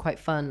was always quite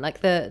fun.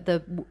 Like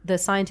the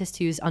scientist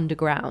who's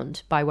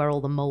underground by where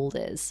all the mold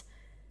is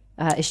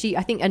she?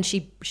 I think, and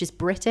she's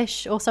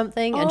British or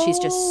something, and she's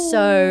just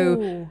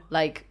so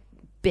like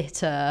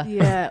bitter.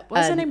 Yeah,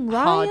 what's her name?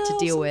 Hard Raya to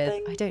deal or with.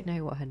 something? I don't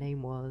know what her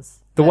name was.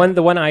 The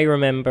one I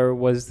remember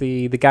was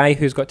the guy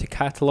who's got to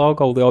catalog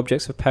all the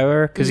objects of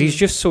power, because he's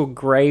just so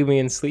grimy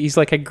and he's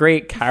like a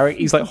great character.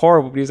 He's like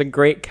horrible, but he's a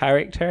great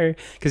character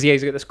because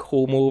he's got this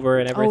comb over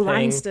and everything. Oh,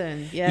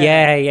 Langston.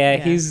 Yeah.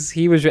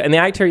 He was, and the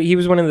actor, he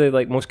was one of the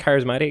like most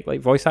charismatic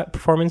like voice act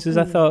performances.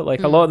 I thought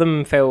like a lot of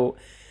them felt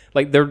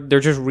like they're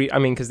just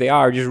because they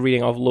are just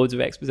reading off loads of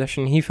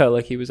exposition. He felt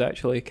like he was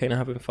actually kind of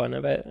having fun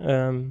a bit.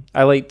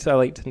 I liked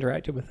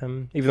interacting with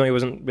him, even though he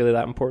wasn't really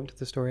that important to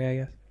the story, I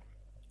guess.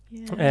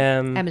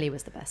 Yeah. Emily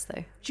was the best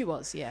though. She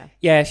was, yeah.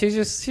 Yeah, she's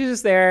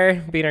just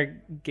there being her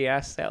gay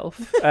ass self.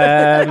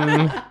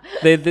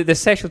 The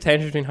sexual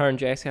tension between her and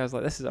Jesse, I was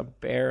like, this is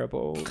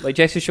unbearable. Like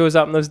Jesse shows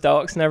up in those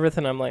docks and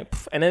everything. I'm like,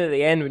 pff. And then at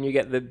the end when you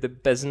get the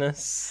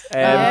business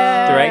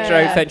director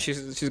outfit,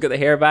 she's got the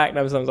hair back, and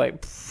I was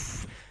like, pff.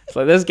 It's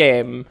like this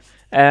game.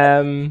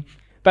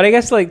 But I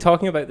guess like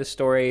talking about the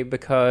story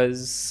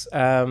because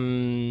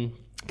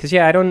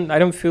yeah, I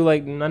don't feel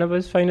like none of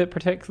us find it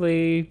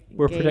particularly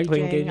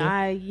engaging.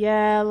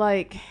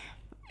 Like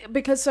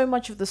because so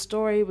much of the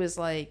story was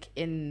like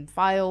in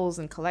files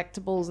and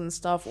collectibles and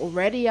stuff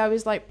already, I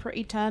was like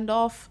pretty turned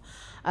off.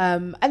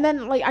 And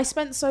then like I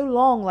spent so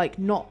long like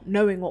not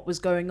knowing what was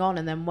going on,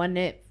 and then when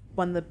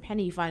the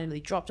penny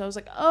finally dropped, I was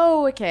like,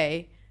 oh,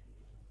 okay.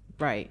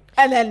 Right.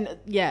 And then,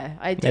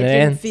 I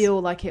didn't feel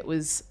like it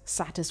was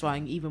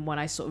satisfying even when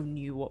I sort of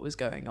knew what was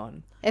going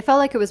on. It felt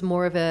like it was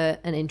more of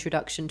an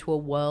introduction to a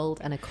world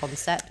and a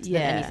concept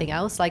than anything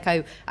else. Like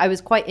I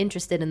was quite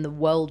interested in the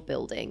world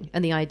building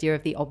and the idea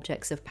of the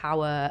objects of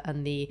power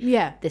and the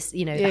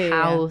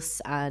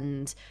house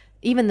and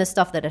even the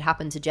stuff that had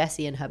happened to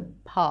Jessie in her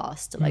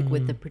past, like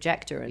with the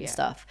projector and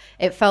stuff.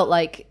 It felt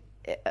like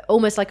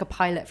almost like a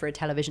pilot for a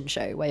television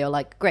show where you're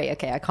like, great,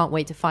 okay, I can't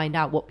wait to find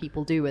out what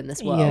people do in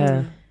this world.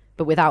 Yeah.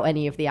 But without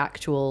any of the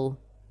actual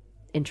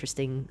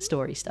interesting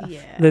story stuff.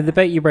 Yeah. The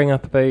bit you bring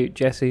up about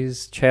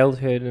Jessie's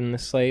childhood in the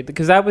slide,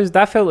 because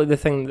that felt like the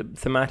thing that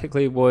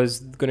thematically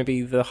was going to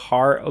be the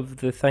heart of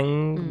the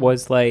thing,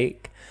 was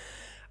like,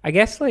 I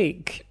guess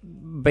like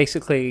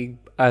basically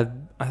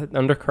an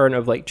undercurrent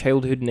of like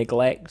childhood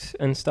neglect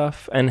and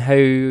stuff, and how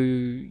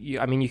you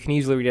can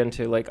easily read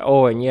into like,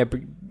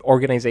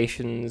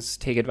 organizations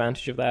take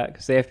advantage of that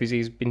because the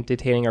FBZ's been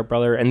detaining our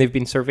brother and they've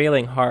been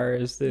surveilling her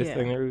is the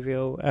thing they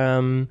reveal.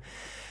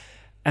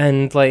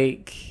 And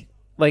like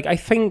I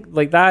think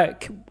like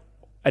that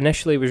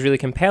initially was really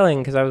compelling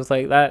because I was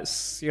like,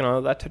 that's,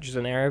 that touches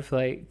a nerve.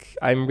 Like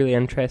I'm really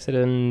interested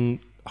in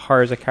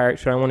her as a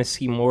character. I want to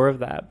see more of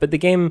that. But the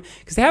game,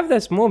 because they have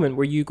this moment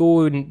where you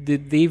go and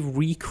they've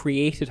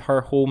recreated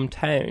her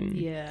hometown.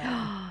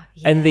 Yeah.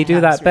 And they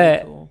do that really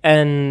bit. Cool.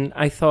 And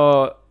I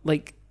thought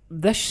like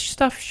this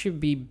stuff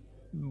should be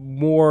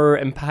more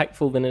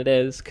impactful than it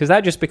is, because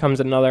that just becomes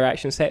another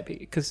action set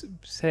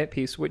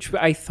piece, which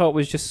I thought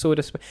was just so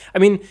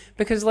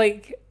because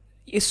like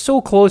it's so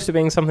close to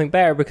being something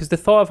better, because the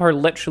thought of her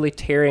literally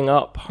tearing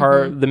up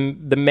her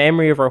the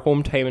memory of her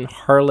hometown and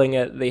hurling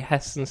at the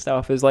hiss and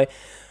stuff is like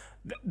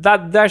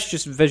that's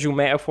just visual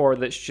metaphor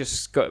that's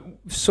just got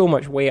so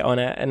much weight on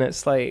it, and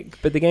it's like,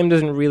 but the game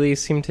doesn't really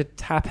seem to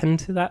tap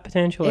into that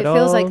potential at all. It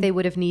feels like they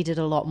would have needed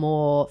a lot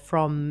more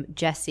from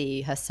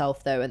Jessie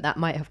herself though, and that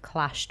might have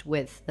clashed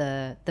with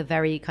the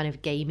very kind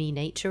of gamey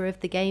nature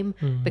of the game,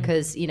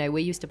 because we're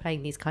used to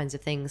playing these kinds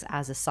of things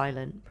as a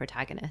silent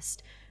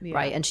protagonist,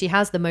 right? And she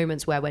has the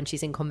moments where when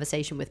she's in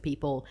conversation with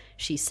people,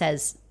 she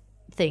says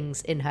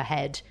things in her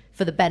head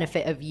for the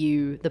benefit of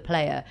you, the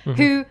player,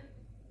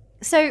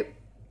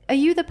 Are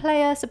you, the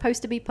player,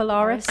 supposed to be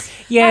Polaris?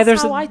 Yeah,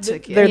 that's how I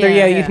took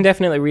it. You can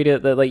definitely read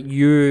it that like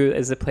you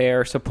as the player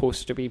are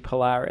supposed to be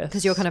Polaris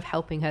because you're kind of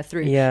helping her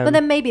through. Yeah. But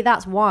then maybe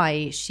that's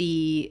why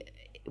she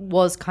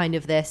was kind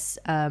of this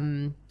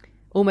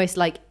almost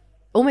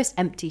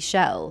empty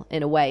shell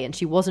in a way, and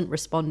she wasn't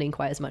responding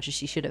quite as much as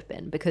she should have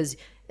been, because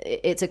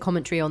it's a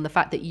commentary on the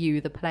fact that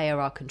you, the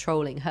player, are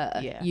controlling her.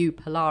 Yeah. You,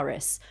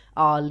 Polaris,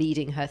 are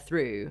leading her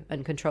through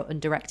and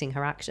directing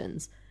her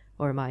actions.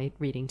 Or am I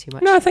reading too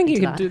much? No, I think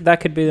that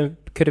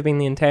could have been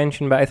the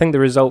intention, but I think the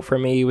result for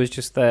me was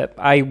just that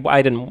I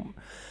didn't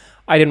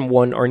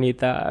want or need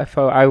that. I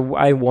felt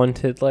I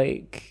wanted,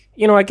 like,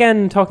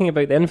 again, talking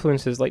about the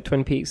influences like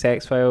Twin Peaks,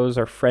 X-Files,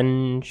 or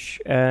Fringe.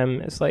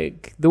 It's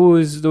like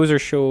those are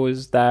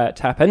shows that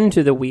tap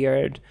into the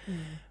weird,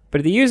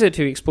 but they use it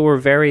to explore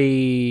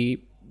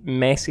very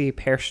messy,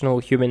 personal,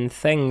 human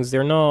things.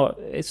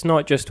 It's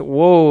not just,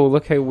 whoa,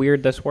 look how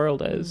weird this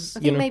world is. I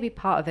think maybe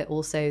part of it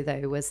also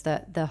though was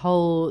that the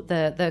whole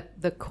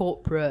the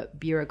corporate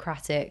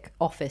bureaucratic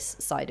office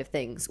side of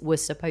things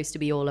was supposed to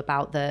be all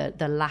about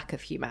the lack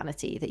of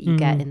humanity that you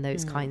get in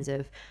those kinds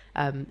of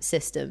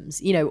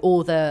systems. You know,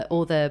 all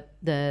the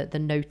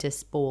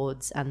notice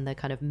boards and the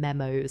kind of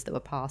memos that were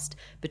passed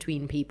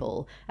between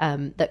people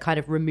that kind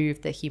of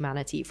removed the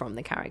humanity from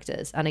the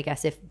characters. And I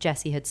guess if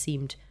Jessie had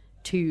seemed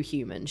too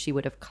human, she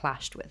would have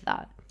clashed with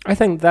that.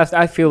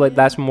 I feel like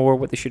that's more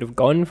what they should have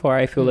gone for.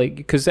 I feel like,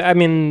 because I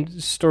mean,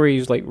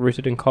 stories like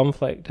rooted in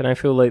conflict, and I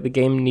feel like the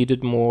game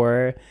needed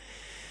more.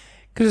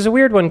 Because it's a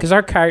weird one, because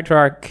our character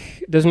arc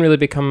doesn't really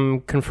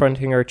become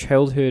confronting our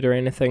childhood or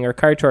anything. Our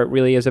character arc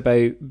really is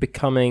about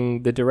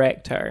becoming the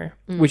director,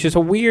 which is a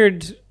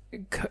weird...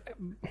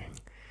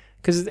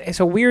 Because it's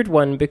a weird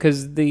one,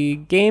 because the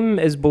game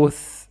is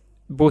both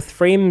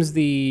frames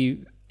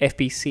the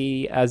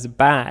FBC as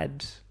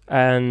bad,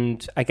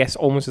 and I guess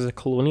almost as a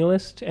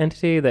colonialist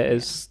entity that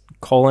is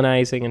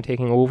colonizing and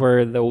taking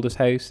over the oldest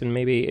house, and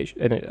maybe it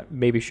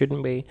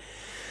shouldn't be.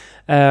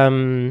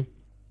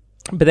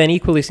 But then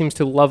equally seems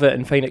to love it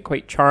and find it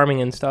quite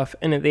charming and stuff.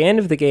 And at the end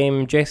of the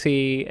game,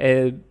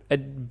 Jessie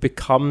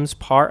becomes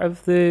part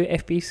of the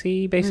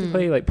FBC,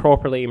 basically, like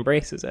properly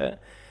embraces it,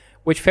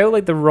 which felt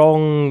like the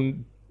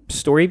wrong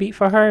story beat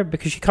for her,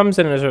 because she comes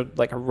in as a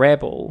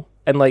rebel,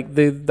 and like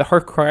her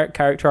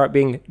character arc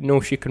being, no,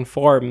 she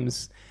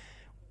conforms,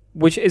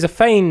 which is a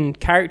fine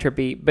character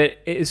beat, but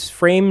it is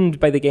framed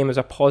by the game as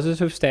a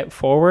positive step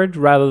forward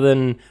rather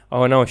than,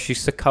 oh no, she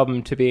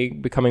succumbed to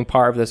becoming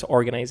part of this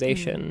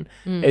organization.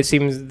 It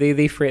seems the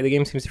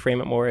game seems to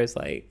frame it more as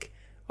like,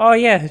 oh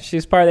yeah,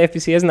 she's part of the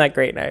FBC, isn't that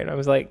great now? And I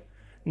was like,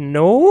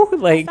 no,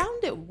 like I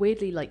found it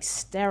weirdly like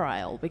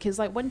sterile, because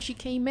like when she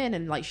came in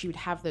and like she would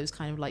have those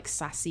kind of like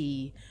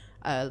sassy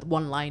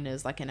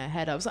one-liners like in her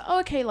head, I was like, oh,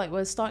 okay, like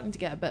we're starting to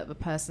get a bit of a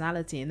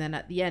personality. And then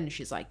at the end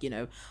she's like, you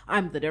know,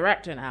 I'm the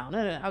director now.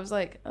 No, I was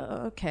like,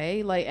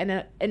 okay, like,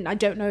 and I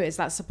don't know, is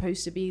that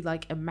supposed to be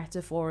like a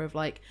metaphor of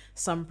like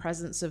some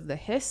presence of the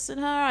hiss in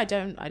her? I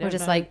don't or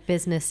just know. Like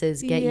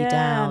businesses get you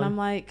down, and I'm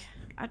like,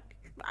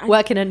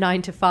 working a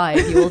 9 to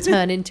 5, you will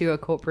turn into a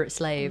corporate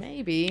slave.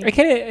 Maybe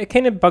it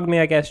kind of bugged me,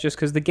 I guess, just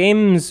because the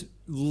game's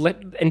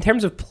in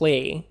terms of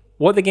play,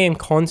 what the game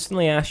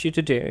constantly asks you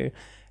to do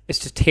is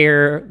to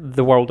tear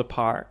the world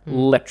apart.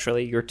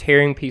 Literally, you're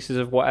tearing pieces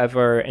of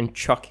whatever and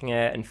chucking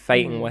it and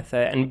fighting with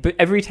it. And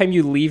every time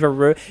you leave a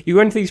room, you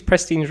go into these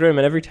pristine room,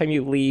 and every time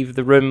you leave,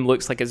 the room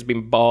looks like it's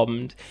been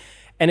bombed.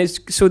 And it's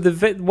so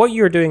what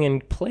you're doing in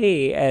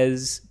play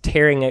is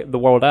tearing the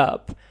world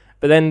up,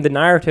 but then the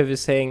narrative is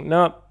saying,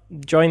 no,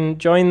 join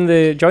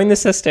the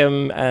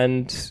system,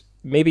 and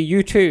maybe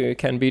you too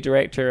can be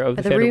director of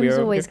the Federal Bureau. The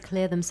rooms always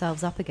clear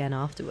themselves up again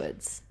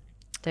afterwards,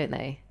 don't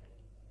they?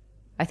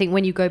 I think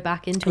when you go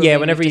back into a room,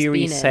 whenever you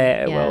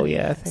reset,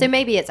 So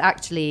maybe it's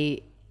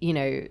actually, you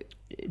know,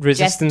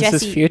 resistance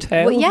is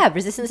futile. Well,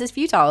 resistance is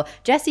futile.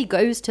 Jessie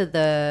goes to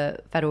the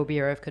Federal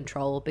Bureau of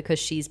Control because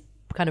she's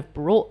kind of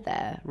brought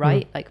there,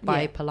 right? Like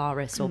by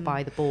Polaris or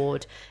by the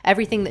board.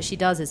 Everything that she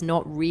does is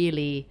not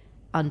really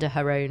under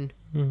her own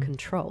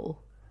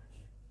control,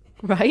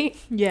 right?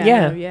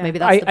 Yeah. Maybe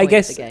that's the point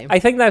of the game. I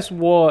think that's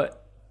what.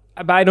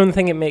 But I don't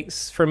think it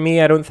makes, for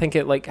me, I don't think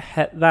it like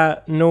hit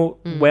that note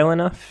well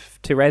enough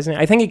to resonate.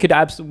 I think it could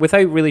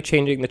without really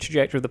changing the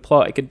trajectory of the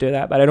plot, it could do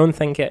that. But I don't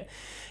think it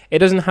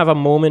doesn't have a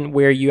moment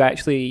where you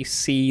actually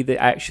see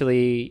that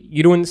actually,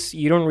 you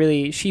don't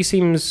really, she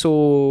seems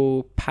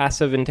so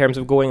passive in terms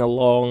of going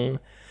along.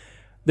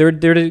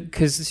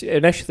 Because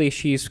initially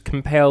she's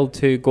compelled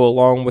to go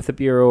along with the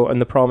Bureau on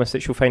the promise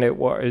that she'll find out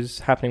what is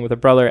happening with her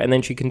brother. And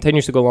then she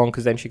continues to go along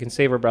because then she can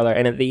save her brother.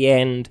 And at the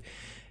end,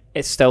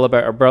 it's still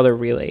about her brother,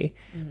 really.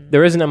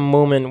 There isn't a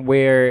moment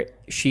where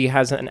she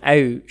has an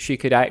out. She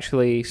could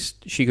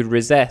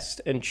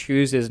resist and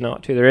chooses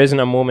not to. There isn't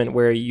a moment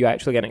where you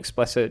actually get an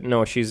explicit,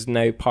 no, she's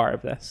now part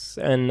of this.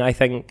 And I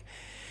think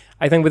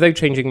without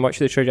changing much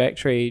of the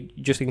trajectory,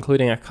 just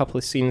including a couple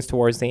of scenes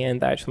towards the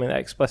end that actually made that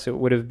explicit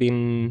would have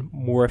been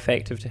more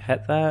effective to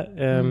hit that.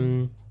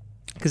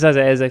 Because as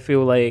it is, I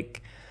feel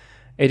like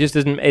it just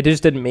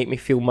didn't make me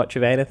feel much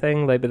of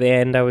anything. Like by the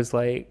end, I was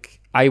like,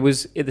 at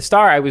the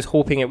start, I was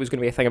hoping it was going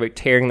to be a thing about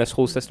tearing this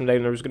whole system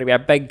down. There was going to be a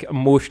big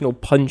emotional,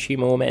 punchy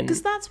moment.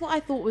 Because that's what I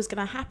thought was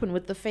going to happen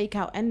with the fake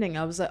out ending.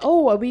 I was like,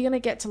 oh, are we going to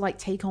get to like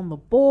take on the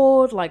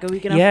board? Like, are we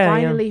going to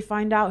finally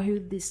find out who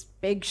this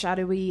big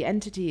shadowy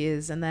entity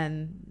is? And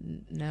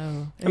then,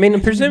 no. I mean,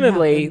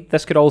 presumably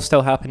this could all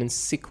still happen in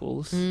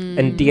sequels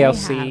and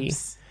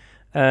DLC.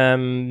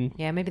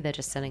 Maybe they're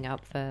just setting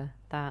up for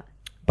that.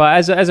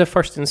 But as a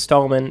first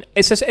installment,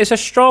 it's a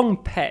strong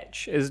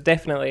pitch. Is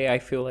definitely, I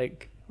feel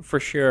like, for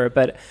sure.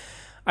 But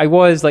I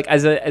was like,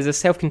 as a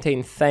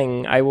self-contained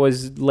thing, I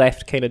was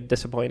left kind of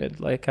disappointed.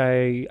 Like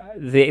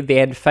the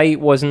end fight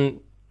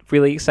wasn't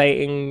really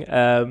exciting.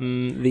 I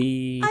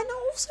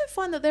also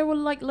find that there were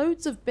like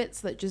loads of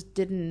bits that just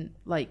didn't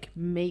like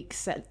make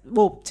sense.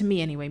 Well, to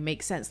me anyway,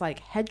 make sense.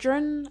 Like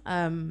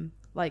Hedron,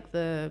 like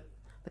the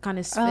the kind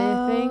of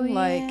sphere thing.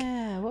 Like,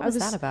 yeah. What I was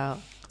was- that about?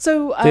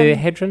 so The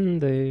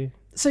Hedron,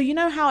 so you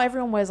know how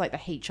everyone wears like the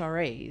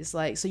HRAs,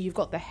 like, so you've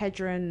got the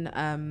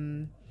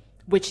Hedron,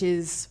 which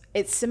is,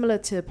 it's similar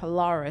to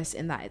Polaris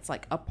in that it's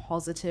like a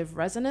positive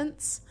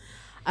resonance,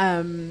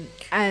 and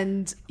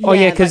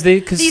because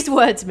like, These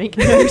words make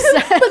no sense.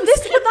 but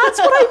that's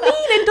what I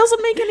mean. It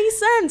doesn't make any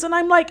sense, and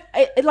I'm like,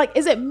 like,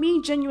 is it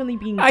me genuinely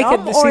being dumb? I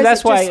can or see is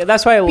that's it why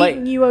just I like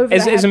beating you over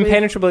as the head with-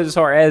 impenetrable as it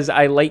sort of is.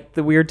 I like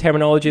the weird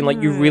terminology and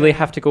like you really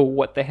have to go,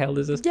 what the hell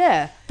is this?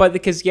 Yeah, But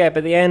because by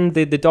the end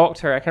the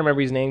doctor, I can't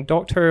remember his name,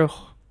 Doctor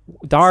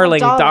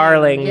Darling,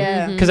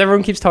 yeah. because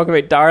everyone keeps talking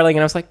about Darling,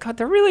 and I was like, God,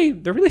 they're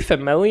really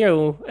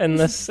familiar in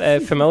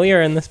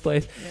this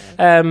place.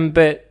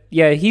 But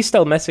yeah, he's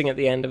still missing at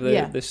the end of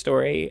the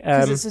story.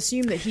 Because it's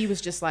assumed that he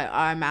was just like,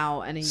 I'm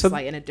out, and he's so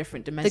like in a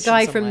different dimension. the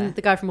guy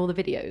somewhere. from all the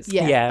videos.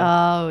 Yeah. yeah.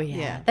 Oh yeah.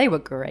 Yeah. They were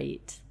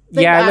great.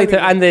 Yeah, I like really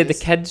and the those.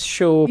 kids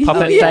show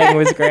puppet yeah. thing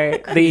was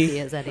great. Creepy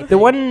as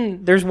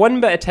anything. There's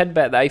one bit of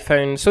tidbit that I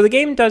found. So the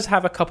game does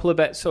have a couple of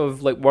bits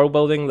of like world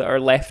building that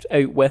are left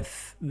out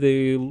with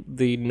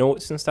the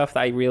notes and stuff that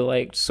I really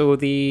liked. So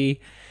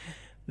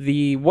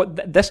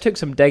this took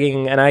some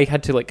digging, and I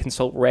had to like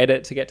consult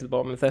Reddit to get to the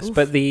bottom of this. Oof.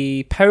 But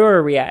the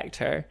power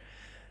reactor,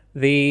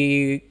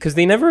 because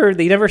they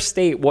never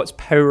state what's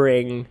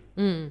powering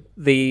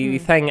the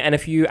thing, and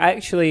if you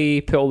actually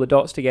put all the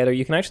dots together,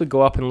 you can actually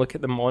go up and look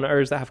at the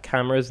monitors that have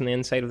cameras in the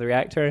inside of the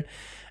reactor,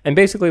 and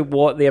basically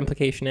what the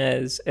implication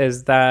is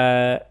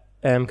that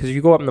because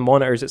you go up in the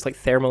monitors, it's like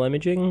thermal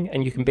imaging,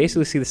 and you can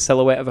basically see the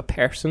silhouette of a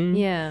person.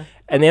 Yeah.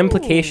 And the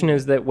implication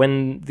is that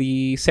when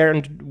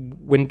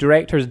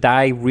directors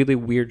die, really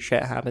weird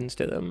shit happens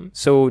to them.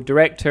 So the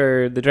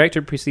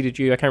director preceded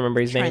you, I can't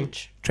remember his name.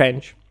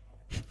 Trench.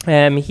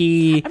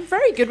 He I'm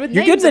very good with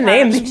You're names. good with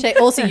names. apparently.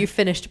 Also, you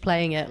finished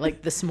playing it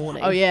like this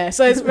morning. Oh yeah,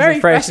 so it's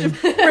very fresh.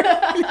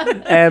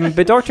 fresh.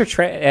 But Director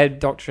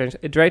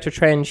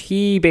Trench,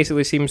 he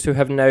basically seems to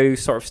have now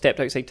sort of stepped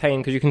outside time,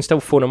 because you can still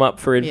phone him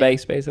up for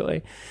advice,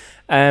 basically.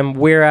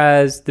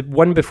 Whereas the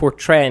one before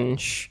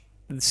Trench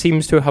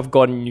seems to have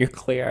gone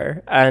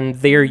nuclear, and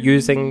they're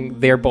using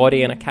their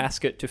body in a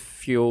casket to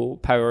fuel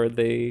power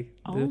the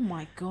Oh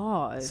my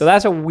god. so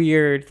that's a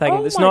weird thing.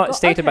 Oh It's my not God,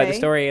 stated by the okay.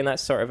 story, and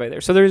that's sort of out there.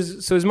 So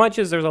as much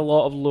as there's a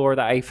lot of lore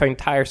that I found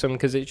tiresome,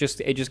 because it just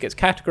gets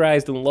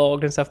categorized and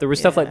logged and stuff. There was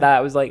stuff like that.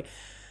 It was like,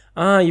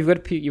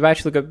 you've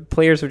actually got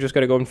players who've just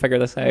got to go and figure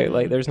this out.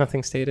 Like, there's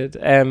nothing stated.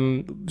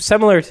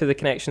 Similar to the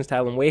connections to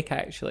Alan Wake,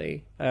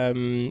 actually.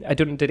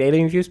 Did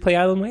any of you play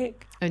Alan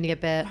Wake? Only a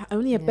bit.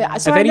 Only a bit. Yeah.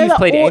 So Have I any know of you that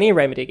played all- any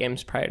Remedy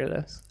games prior to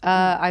this?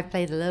 I've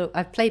played a little.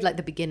 I've played like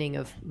the beginning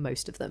of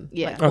most of them.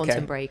 Yeah. Like Quantum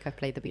Okay. Break, I've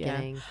played the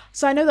beginning.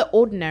 So I know that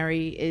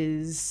Ordinary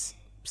is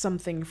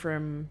something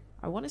from,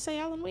 I want to say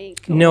Alan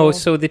Wake. No, or-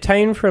 so the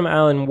town from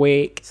Alan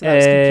Wake So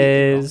that's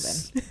completely wrong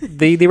is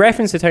they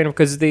reference the town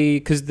because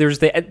there's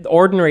the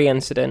Ordinary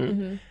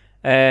incident.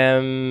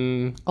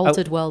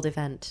 Altered World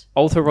event.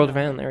 Alter World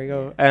Event, there we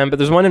go. But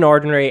there's one in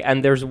Ordinary,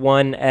 and there's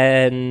one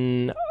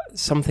in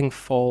something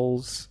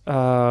Falls.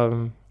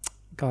 God,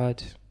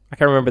 I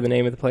can't remember the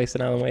name of the place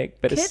in Alan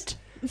Wake, but Kit?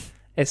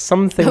 it's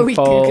something Are we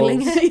Falls.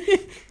 Googling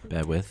it?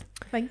 Bear with.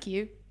 Thank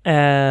you.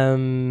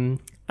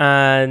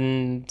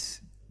 And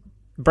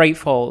Bright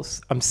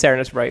Falls. I'm certain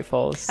it's Bright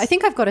Falls. I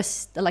think I've got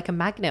a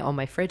magnet on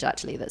my fridge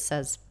actually that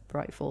says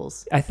Bright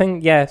Falls. I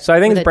think yeah. So I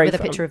think it's Bright with a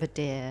Falls. picture of a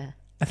deer.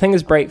 I think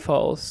it's Bright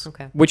Falls.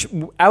 Okay. Which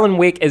Alan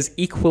Wake is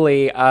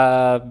equally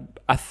a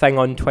thing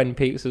on Twin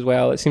Peaks as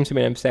well. It seems to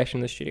be an obsession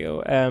in the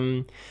studio.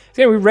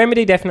 So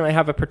Remedy definitely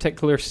have a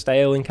particular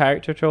style and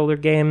character to all their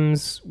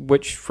games,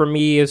 which for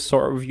me is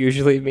sort of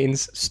usually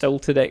means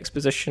stilted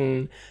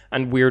exposition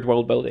and weird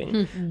world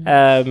building.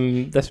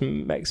 This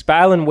mix. But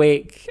Alan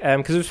Wake,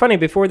 because it was funny,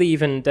 before they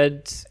even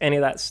did any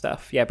of that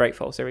stuff, yeah, Bright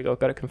Falls, there we go,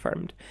 got it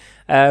confirmed.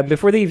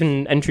 Before they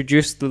even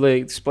introduced the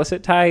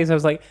explicit ties, I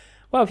was like,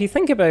 well, if you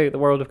think about the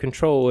world of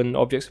Control and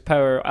Objects of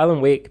Power, Alan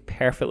Wake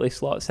perfectly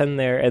slots in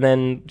there. And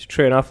then,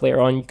 true enough,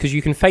 later on, because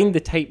you can find the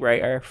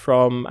typewriter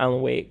from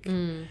Alan Wake.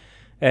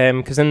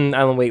 Because in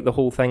Alan Wake, the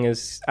whole thing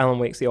is Alan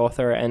Wake's the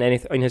author, and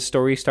his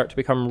stories start to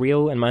become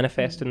real and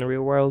manifest in the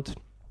real world,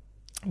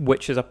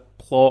 which is a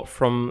plot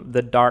from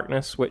the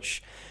Darkness,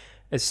 which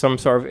is some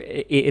sort of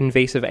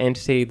invasive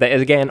entity that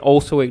is again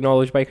also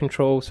acknowledged by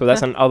Control. So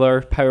that's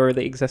another power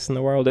that exists in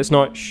the world. It's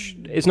not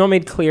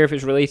made clear if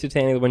it's related to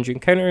any of the ones you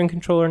encounter in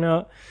Control or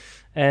not.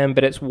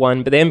 But it's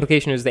one. But the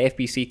implication is the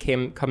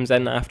FBC comes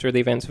in after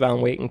the events of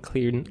Alan Wake and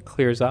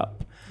clears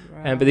up.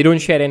 But they don't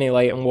shed any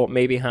light on what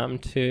maybe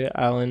happened to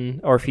Alan,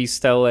 or if he's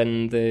still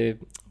in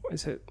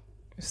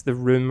it's the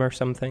room or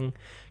something,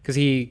 because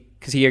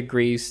he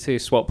agrees to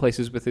swap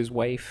places with his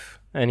wife,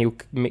 and he'll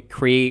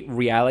create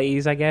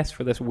realities, I guess,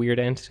 for this weird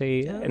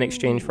entity in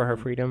exchange for her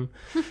freedom.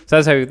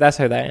 So that's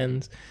how that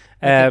ends.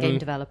 Like a game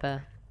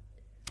developer.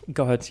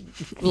 God,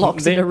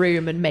 Locked in a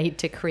room and made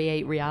to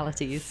create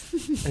realities.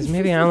 is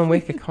maybe Alan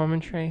Wake a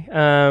commentary?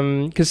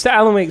 Because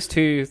Alan Wake's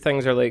two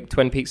things are like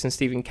Twin Peaks and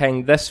Stephen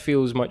King. This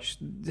feels much,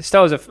 it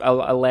still has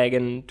a leg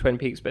in Twin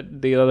Peaks,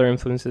 but the other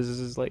influences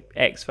is like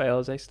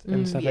X-Files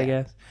and stuff, I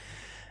guess.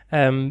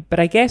 But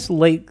I guess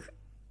like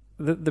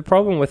the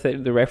problem with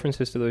it, the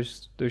references to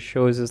those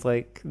shows is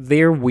like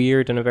they're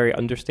weird in a very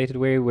understated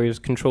way, whereas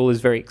Control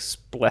is very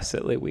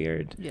explicitly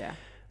weird. Yeah.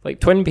 Like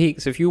Twin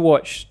Peaks, if you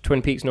watch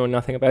Twin Peaks knowing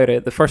nothing about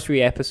it, the first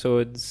 3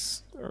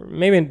 episodes, or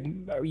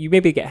you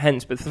maybe get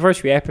hints, but the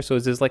first 3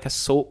 episodes is like a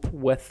soap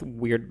with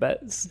weird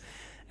bits.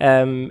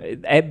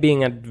 It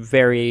being a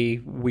very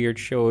weird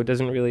show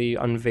doesn't really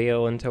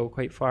unveil until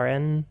quite far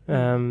in.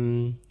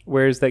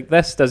 Whereas like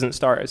this doesn't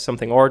start as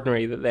something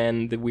ordinary that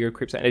then the weird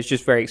creeps in. It's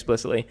just very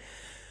explicitly,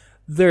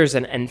 there's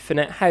an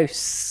infinite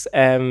house.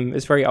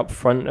 It's very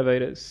upfront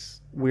about its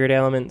weird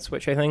elements,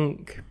 which I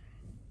think...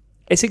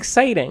 It's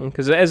exciting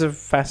because it is a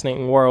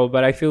fascinating world,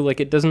 but I feel like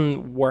it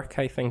doesn't work,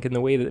 I think, in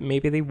the way that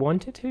maybe they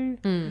want it to.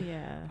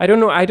 Yeah. I don't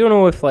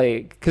know if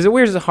like, because it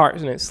wears the heart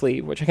in its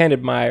sleeve, which I kind of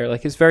admire.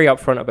 Like it's very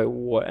upfront about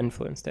what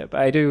influenced it.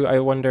 But I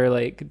wonder,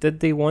 like,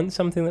 did they want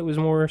something that was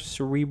more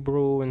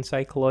cerebral and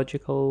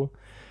psychological?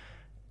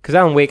 Because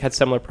Alan Wake had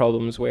similar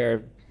problems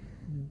where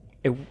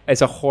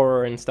as a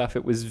horror and stuff,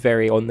 it was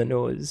very on the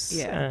nose.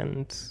 Yeah.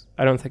 And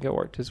I don't think it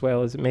worked as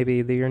well as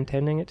maybe they're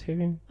intending it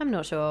to. I'm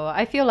not sure.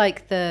 I feel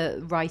like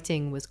the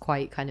writing was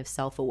quite kind of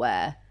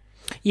self-aware.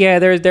 Yeah,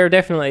 there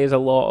definitely is a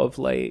lot of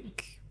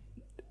like,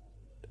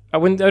 I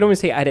don't want to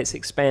say at its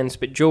expense,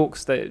 but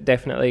jokes that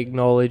definitely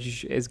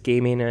acknowledge its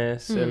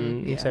gaminess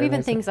and certain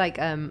Even things like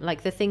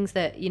the things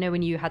that, you know,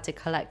 when you had to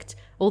collect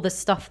all the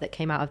stuff that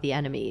came out of the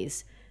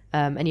enemies.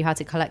 And you had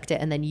to collect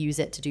it and then use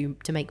it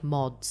to make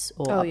mods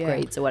or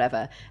upgrades or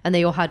whatever. And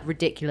they all had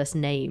ridiculous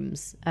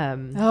names.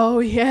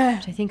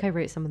 Yeah. I think I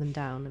wrote some of them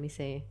down. Let me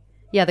see.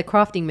 Yeah, the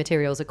crafting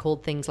materials are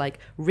called things like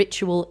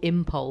Ritual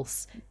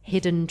Impulse,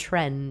 Hidden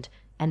Trend,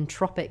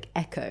 Entropic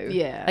Echo.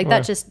 Yeah. Like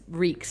that just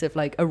reeks of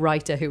like a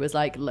writer who was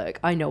like, look,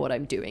 I know what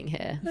I'm doing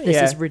here.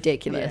 This is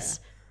ridiculous.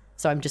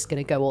 So I'm just going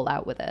to go all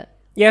out with it.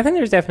 Yeah, I think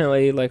there's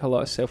definitely like a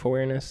lot of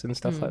self-awareness and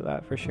stuff like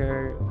that for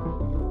sure.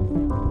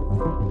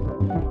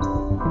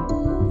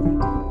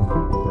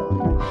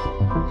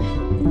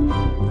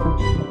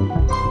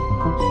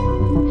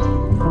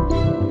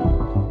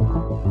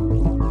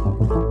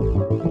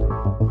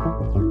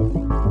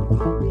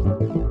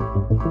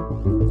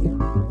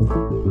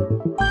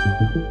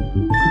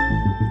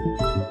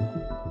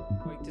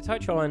 To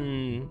touch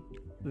on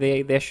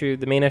the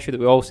main issue that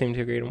we all seem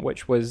to agree on,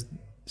 which was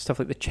stuff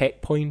like the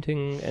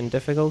checkpointing and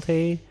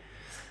difficulty.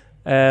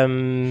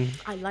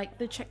 I like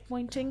the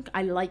checkpointing.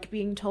 I like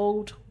being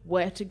told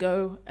where to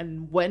go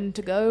and when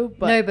to go.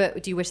 But No,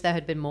 but do you wish there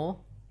had been more?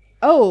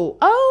 Oh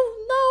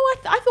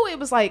no! I thought it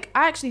was like,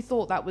 I actually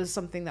thought that was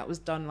something that was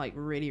done like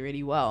really,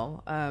 really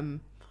well.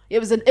 It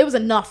was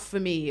enough for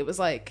me. It was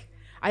like,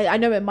 I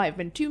know it might have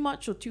been too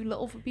much or too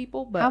little for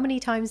people, but How many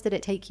times did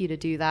it take you to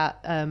do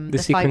that?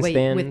 The fight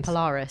sequence with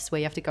Polaris, where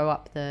you have to go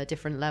up the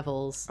different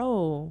levels.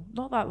 oh,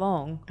 not that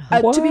long.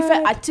 What? To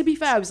be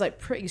fair, I was like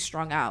pretty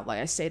strung out. Like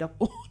I stayed up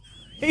all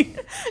night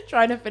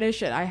trying to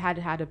finish it. I had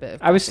a bit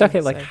of. I was stuck caffeine,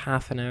 at like so-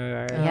 half an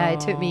hour. Yeah,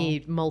 it took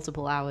me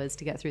multiple hours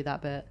to get through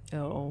that bit.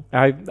 Oh.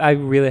 I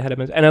really had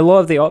and a lot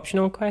of the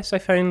optional quests I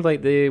found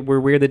like they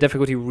were where the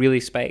difficulty really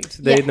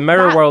spiked. The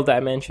mirror that- world that I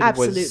mentioned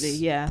Absolutely, was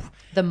yeah.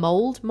 The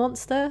mold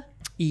monster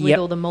with Yep.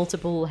 all the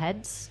multiple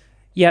heads.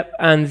 Yep,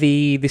 and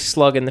the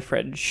slug in the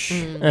fridge.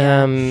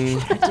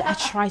 I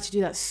tried to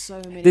do that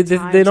so many The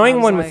times. annoying I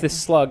was one like, with the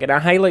slug, and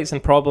it highlights a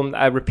problem,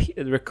 a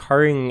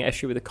recurring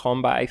issue with the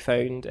combat I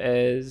found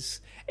is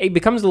it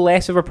becomes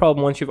less of a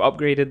problem once you've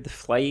upgraded the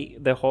flight,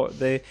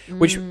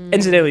 which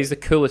incidentally is the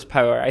coolest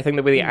power. I think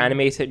the way they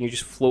animate it and you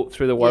just float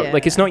through the world,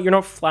 like you're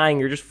not flying,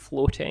 you're just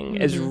floating,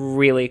 is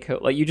really cool.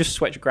 Like you just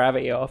switch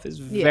gravity off, it's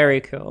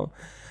very cool.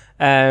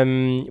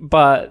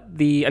 But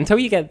until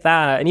you get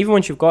that, and even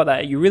once you've got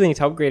that, you really need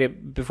to upgrade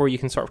it before you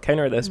can sort of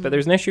counter this. But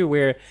there's an issue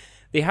where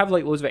they have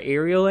like loads of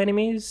aerial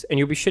enemies, and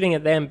you'll be shooting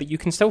at them, but you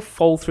can still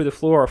fall through the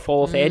floor or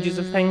fall off the edges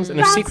of things, and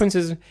there's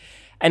sequences,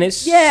 and it's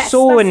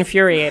so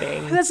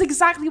infuriating. That's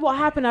exactly what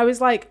happened. I was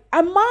like,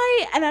 am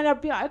I? And then I'd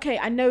be like, okay,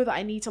 I know that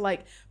I need to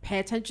like pay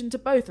attention to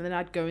both, and then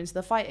I'd go into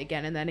the fight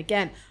again, and then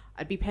again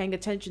I'd be paying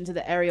attention to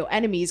the aerial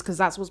enemies because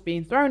that's what's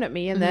being thrown at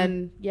me, and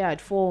then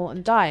I'd fall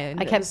and die. And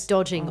I kept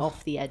dodging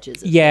off the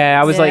edges. Of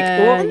I was like,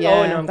 oh no,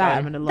 I'm that fine.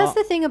 happened a lot. That's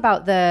the thing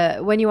about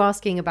when you're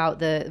asking about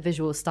the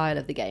visual style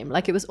of the game,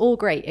 like it was all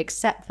great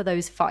except for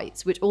those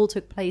fights, which all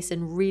took place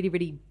in really,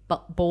 really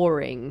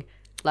boring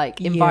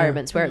like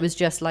environments where it was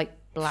just like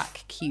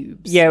black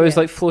cubes. Yeah, it was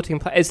like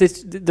floating.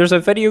 There's a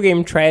video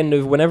game trend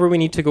of whenever we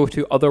need to go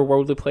to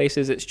otherworldly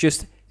places, it's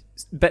just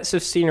bits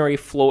of scenery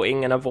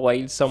floating in a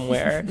void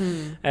somewhere.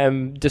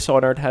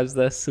 Dishonored has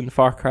this, and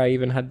Far Cry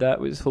even had that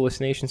with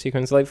hallucination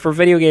sequence. Like for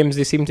video games,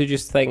 they seem to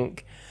just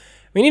think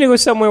We need to go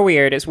somewhere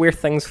weird. It's where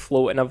things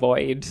float in a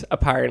void,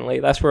 apparently.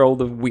 That's where all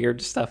the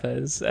weird stuff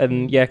is.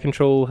 And yeah,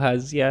 Control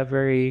has,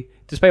 very,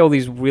 despite all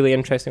these really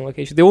interesting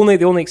locations. The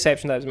only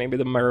exception to that is maybe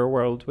the Mirror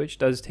World, which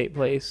does take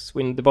place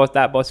when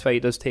that boss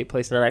fight does take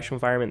place in an actual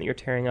environment that you're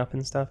tearing up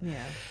and stuff.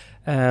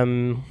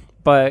 Yeah.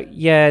 But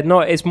yeah,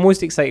 its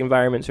most exciting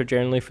environments are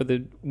generally for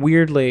the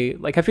weirdly,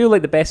 like I feel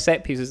like the best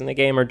set pieces in the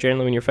game are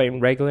generally when you're fighting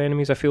regular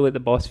enemies. I feel like the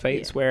boss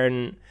fights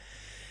weren't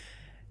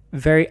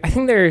I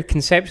think they're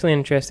conceptually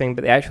interesting,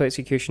 but the actual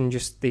execution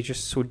they're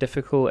just so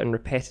difficult and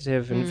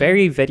repetitive and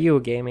very video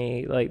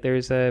gamey. Like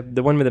there's the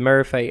one with the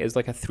mirror fight is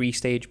like a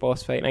 3-stage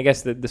boss fight, and I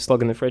guess the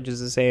slug in the fridge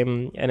is the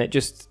same, and it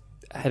just,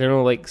 I don't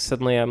know, like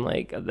suddenly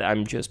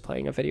I'm just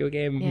playing a video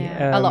game.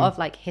 Yeah, a lot of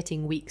like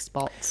hitting weak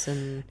spots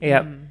and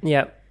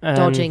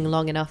dodging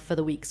long enough for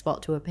the weak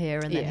spot to appear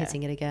and then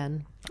hitting it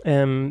again.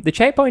 The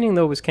checkpointing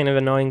though was kind of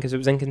annoying because it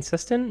was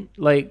inconsistent.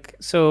 Like,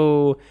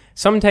 so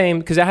sometimes,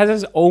 because it has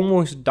this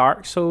almost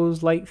Dark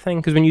Souls like thing,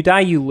 because when you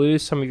die you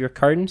lose some of your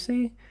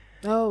currency.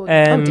 Oh,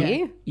 do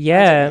you?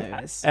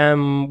 Yeah.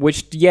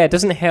 Which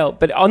doesn't help.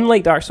 But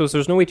unlike Dark Souls,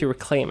 there's no way to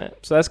reclaim it.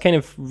 So that's kind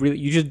of really,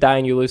 you just die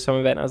and you lose some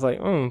of it. And I was like,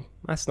 oh,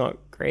 that's not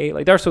great.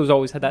 Like Dark Souls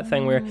always had that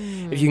thing where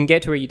if you can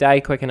get to where you die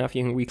quick enough,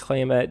 you can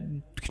reclaim it.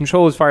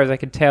 Control, as far as I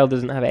could tell,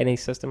 doesn't have any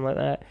system like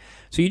that.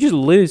 So you just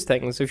lose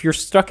things. If you're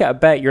stuck at a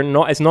bit,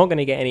 it's not going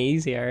to get any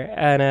easier.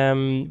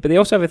 And but they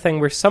also have a thing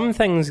where some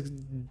things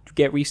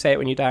get reset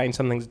when you die and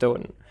some things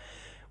don't.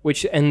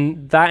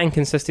 And that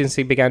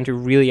inconsistency began to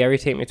really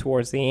irritate me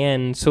towards the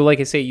end. So like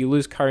I say, you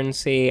lose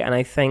currency, and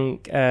I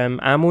think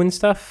ammo and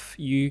stuff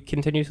you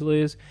continue to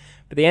lose,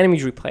 but the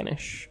enemies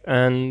replenish,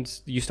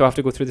 and you still have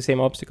to go through the same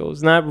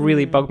obstacles. And that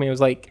really bugged me. It was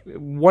like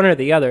one or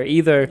the other.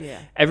 Either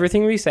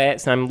everything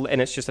resets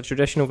and it's just a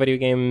traditional video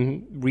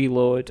game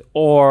reload,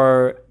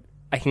 or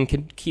I can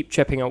keep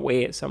chipping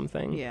away at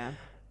something. Yeah.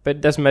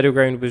 But this middle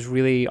ground was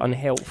really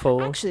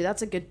unhelpful. Actually,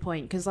 that's a good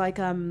point, because like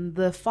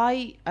the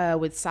fight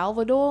with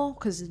Salvador,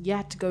 because you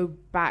had to go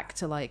back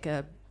to like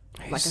a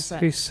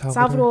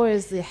Salvador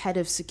is the head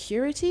of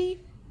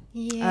security.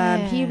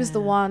 Yeah. He was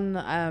the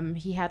one.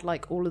 He had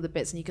like all of the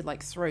bits, and he could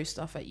like throw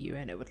stuff at you,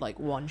 and it would like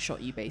one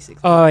shot you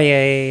basically. Oh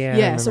yeah.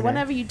 Yeah. So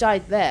whenever you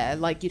died there,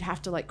 like you'd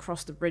have to like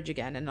cross the bridge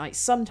again, and like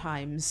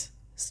sometimes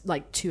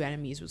like 2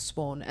 enemies would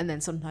spawn, and then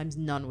sometimes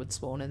none would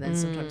spawn, and then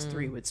sometimes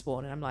 3 would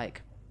spawn, and I'm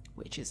like,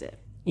 which is it?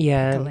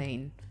 Yeah,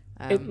 Lane.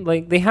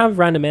 Like they have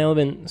random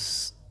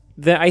elements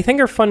that I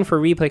think are fun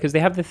for replay, because they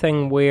have the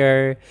thing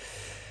where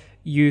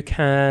you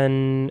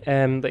can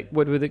like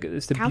what would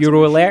it's the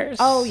bureau alerts.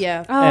 Oh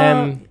yeah.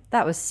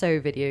 That was so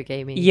video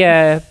gamey.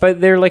 Yeah,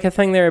 but they're like a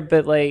thing there,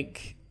 but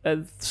like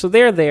so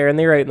they're there and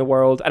they're out in the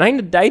world, and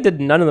I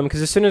did none of them,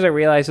 because as soon as I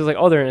realized, I was like,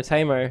 oh, they're in a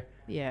timer.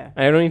 Yeah.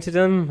 I don't need to do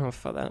them. Oh,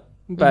 fuck that.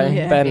 But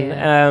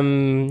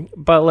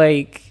but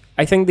like,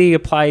 I think they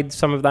applied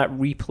some of that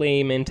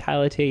replay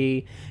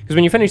mentality, because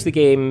when you finish the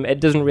game, it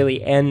doesn't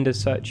really end as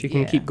such. You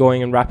can keep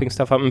going and wrapping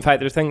stuff up. In fact,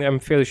 there's I'm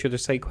fairly sure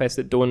there's side quests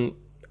that don't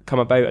come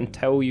about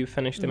until you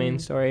finish the main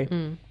story.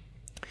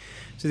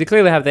 So they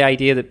clearly have the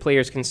idea that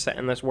players can sit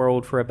in this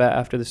world for a bit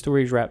after the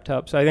story's wrapped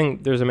up. So I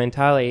think there's a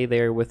mentality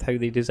there with how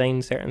they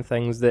design certain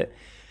things that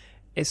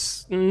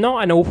it's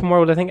not an open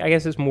world. I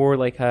guess it's more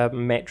like a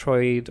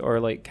Metroid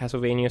or like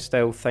Castlevania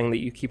style thing that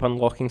you keep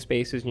unlocking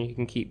spaces and you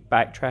can keep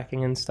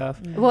backtracking and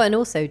stuff. Well, and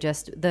also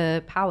just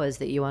the powers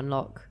that you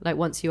unlock. Like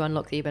once you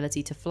unlock the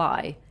ability to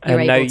fly, you're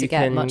able to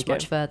get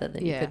much further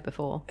than you could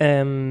before.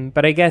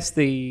 But I guess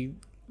the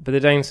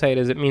downside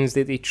is it means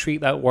that they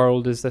treat that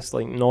world as this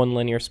like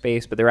non-linear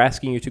space, but they're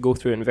asking you to go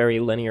through it in very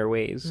linear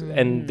ways.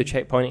 And the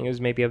checkpointing is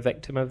maybe a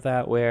victim of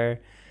that,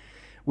 where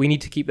we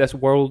need to keep this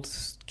world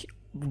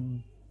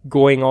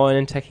going on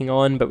and ticking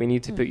on, but we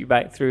need to put you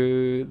back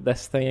through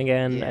this thing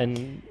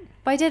again.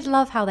 But I did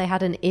love how they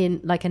had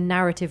a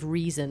narrative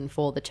reason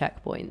for the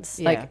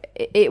checkpoints. Like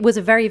it was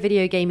a very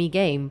video gamey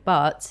game,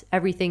 but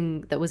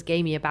everything that was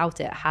gamey about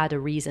it had a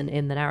reason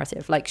in the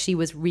narrative. Like she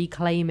was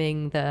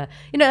reclaiming the,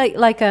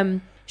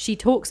 she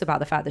talks about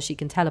the fact that she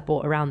can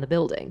teleport around the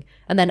building,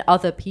 and then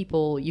other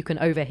people, you can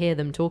overhear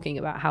them talking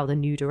about how the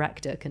new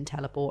director can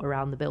teleport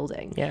around the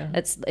building. Yeah,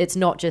 it's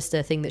not just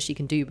a thing that she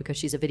can do because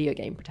she's a video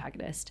game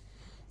protagonist.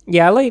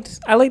 Yeah, I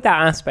like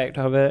that aspect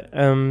of it.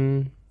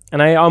 And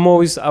I'm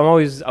always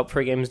up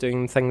for games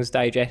doing things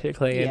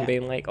diegetically and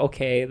being like,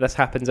 okay, this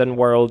happens in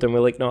world, and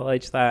we'll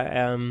acknowledge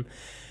that.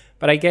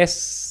 But I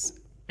guess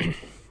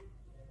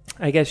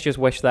just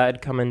wish that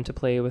had come into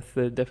play with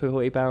the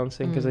difficulty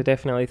balancing, because I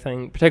definitely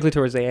think, particularly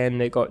towards the end,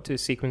 it got to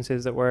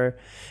sequences that were,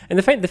 and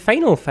the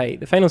final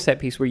set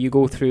piece where you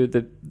go through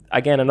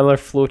another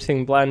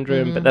floating bland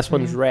room, but this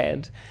one's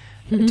red.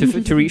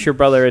 to reach your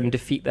brother and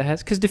defeat the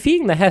Hiss, because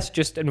defeating the Hiss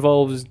just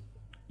involves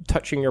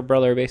touching your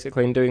brother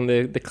basically and doing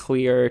the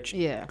clear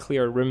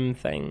room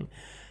thing,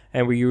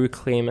 and where you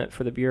reclaim it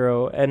for the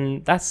bureau,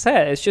 and that's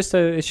it.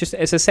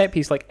 It's a set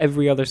piece like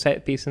every other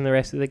set piece in the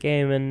rest of the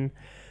game, and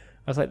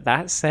I was like,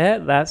 that's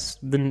it. That's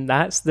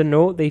the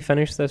note they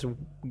finished this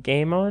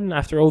game on,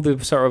 after all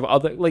the sort of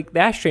other, like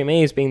the Ashtray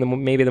Maze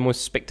being maybe the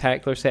most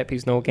spectacular set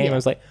piece in the whole game. I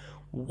was like,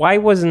 why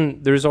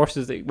wasn't the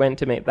resources that went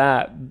to make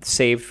that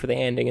saved for the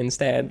ending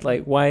instead?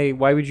 Like, why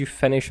would you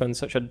finish on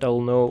such a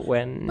dull note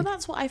when... But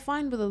that's what I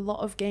find with a lot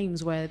of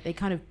games where they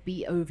kind of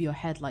beat over your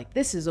head like,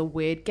 this is a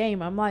weird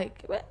game. I'm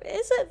like,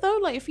 is it though?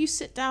 Like, if you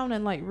sit down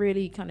and like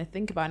really kind of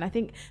think about it, and I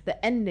think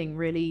the ending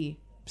really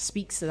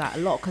speaks to that a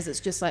lot, because it's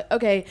just like,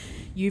 okay,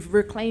 you've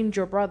reclaimed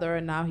your brother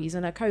and now he's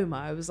in a coma.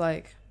 I was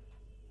like,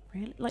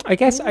 really? Like, I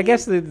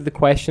guess the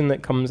question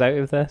that comes out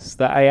of this,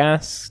 that I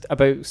asked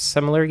about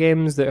similar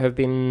games that have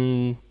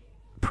been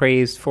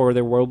praised for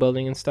their world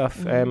building and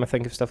stuff, I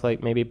think of stuff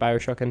like maybe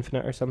BioShock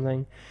Infinite or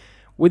something.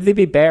 Would they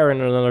be better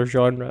in another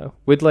genre?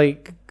 Would,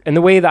 like, in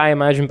the way that I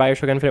imagine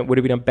BioShock Infinite would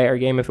have been a better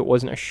game if it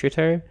wasn't a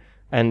shooter,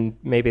 and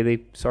maybe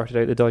they sorted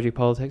out the dodgy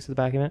politics at the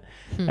back of it.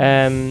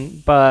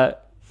 But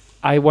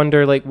I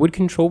wonder, like, would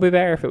Control be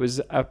better if it was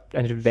an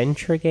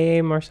adventure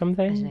game or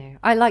something? I don't know.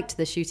 I liked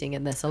the shooting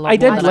in this a lot I more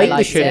did than like I the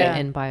liked shooting. it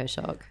in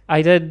Bioshock.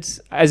 I did.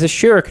 As a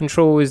shooter,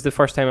 Control was the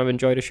first time I've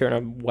enjoyed a shooter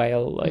in a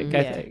while. Like,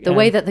 I think, The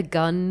way that the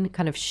gun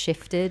kind of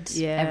shifted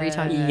every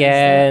time.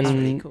 Yeah, that's and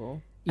really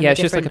cool. And yeah, the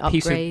it's just like a different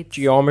piece upgrades. of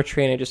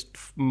geometry and it just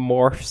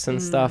morphs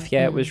and stuff.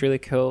 Yeah, it was really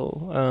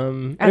cool.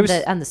 And, it was,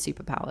 the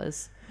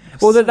superpowers.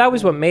 well, that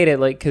was what made it,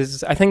 like,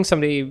 because I think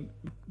somebody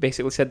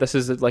basically said this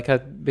is like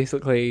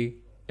basically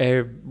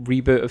a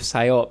reboot of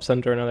PsyOps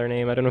under another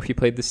name. I don't know if you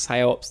played the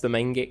PsyOps, the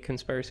Mindgate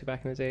conspiracy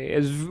back in the day. It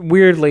was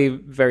weirdly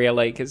very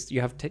alike, because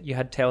you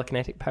had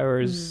telekinetic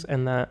powers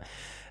in that.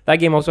 That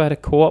game also had a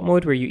co-op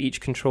mode where you each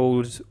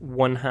controlled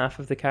one half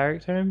of the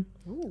character.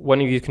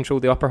 One of you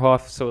controlled the upper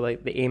half, so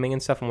like the aiming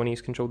and stuff, and one of you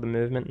controlled the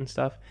movement and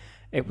stuff.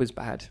 It was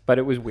bad, but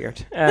it was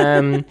weird.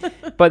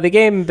 But the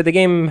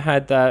game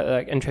had that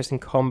like interesting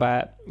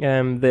combat.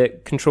 The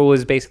Control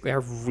is basically a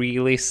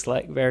really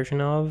slick version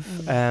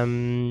of.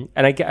 And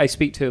I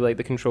speak to like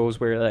the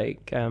controls where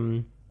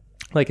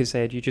like I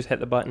said, you just hit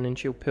the button and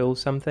she'll pull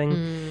something.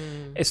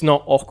 It's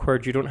not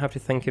awkward. You don't have to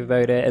think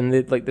about it. And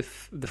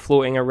the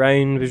floating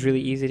around was really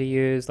easy to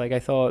use. Like, I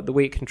thought the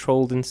way it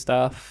controlled and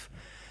stuff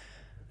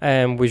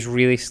was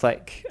really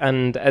slick.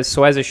 And as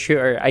a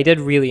shooter, I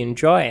did really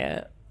enjoy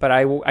it. But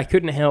I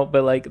couldn't help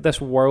but, like, this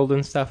world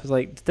and stuff is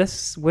like,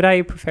 would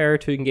I prefer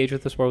to engage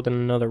with this world in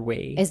another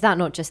way? Is that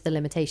not just the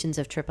limitations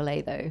of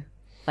AAA though?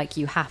 Like,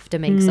 you have to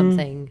make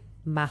something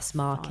mass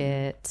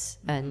market,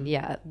 and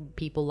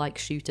people like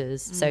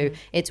shooters, so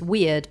it's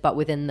weird, but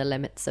within the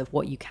limits of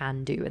what you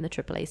can do in the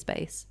AAA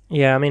space.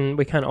 Yeah, I mean,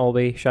 we can't all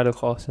be Shadow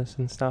Colossus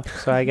and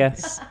stuff, so I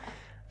guess.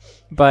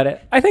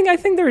 But I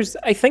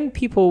think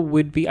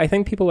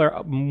people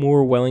are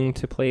more willing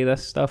to play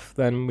this stuff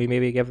than we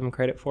maybe give them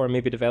credit for,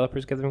 maybe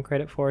developers give them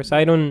credit for. So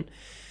I don't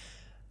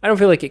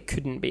feel like it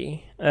couldn't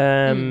be.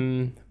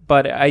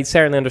 But I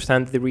certainly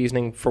understand the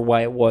reasoning for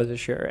why it was a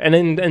shooter,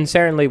 and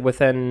certainly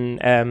within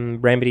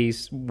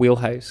Remedy's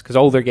wheelhouse, because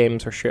all their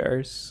games are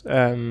shooters.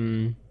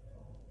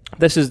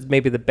 This is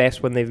maybe the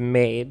best one they've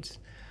made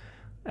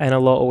in a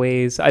lot of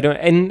ways.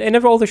 And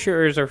if all the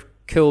shooters are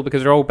cool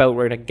because they're all built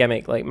around a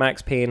gimmick. Like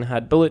Max Payne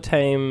had bullet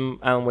time,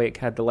 Alan Wake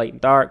had the light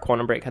and dark,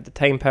 Quantum Break had the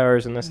time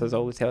powers, and this has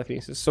all the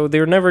telekinesis. So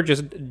they're never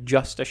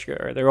just a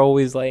shooter. They're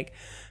always like,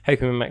 how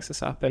can we mix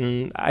this up?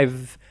 And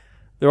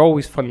they're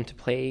always fun to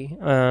play.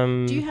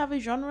 Do you have a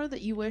genre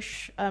that you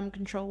wish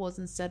Control was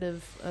instead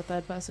of a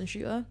third-person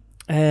shooter?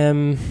 I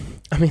mean,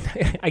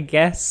 I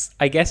guess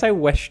I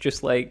wish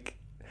just like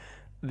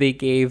they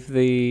gave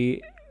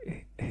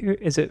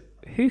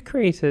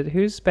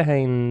who's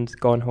behind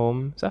Gone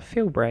Home? Is that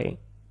Fulbright?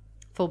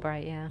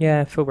 Fulbright, yeah.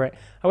 Yeah, Fulbright.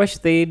 I wish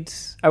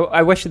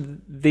I wish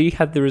they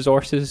had the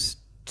resources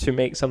to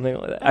make something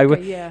like that.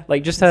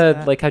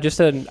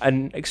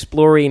 An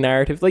exploring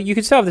narrative. Like, you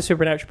could still have the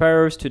supernatural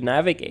powers to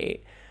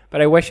navigate,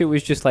 but I wish it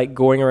was just like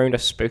going around a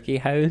spooky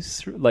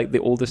house, like the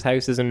oldest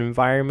house as an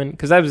environment,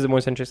 because that was the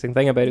most interesting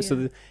thing about it.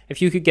 So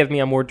if you could give me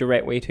a more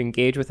direct way to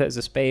engage with it as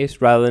a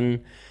space, rather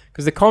than,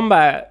 because the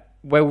combat,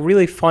 while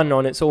really fun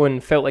on its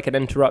own, felt like an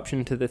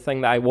interruption to the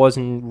thing that I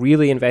wasn't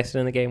really invested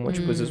in the game, which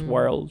was its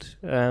world.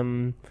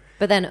 But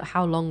then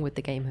how long would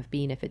the game have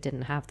been if it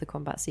didn't have the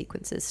combat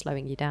sequences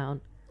slowing you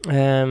down?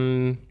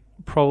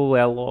 Probably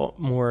a lot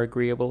more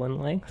agreeable in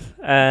length,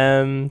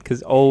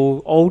 because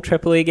all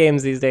AAA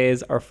games these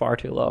days are far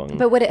too long.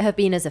 But would it have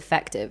been as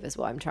effective, is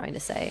what I'm trying to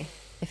say,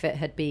 if it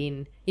had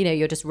been,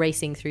 you're just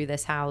racing through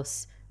this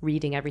house,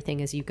 reading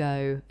everything as you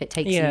go. It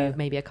takes you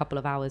maybe a couple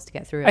of hours to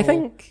get through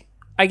it.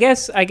 I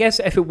guess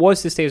if it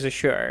was to stay as a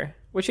shooter,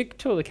 which it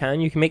totally can,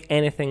 you can make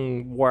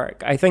anything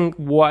work. I think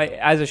what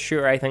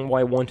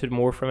I wanted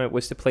more from it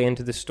was to play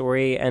into the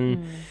story,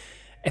 and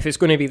if it's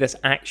going to be this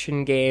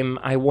action game,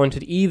 I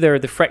wanted either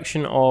the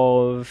friction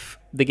of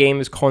the game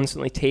is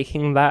constantly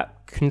taking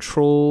that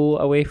control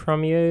away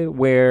from you,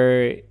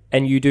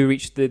 and you do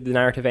reach the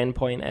narrative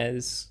endpoint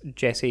as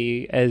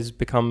Jesse has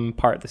become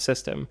part of the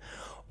system,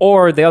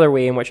 or the other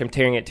way in which I'm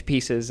tearing it to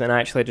pieces and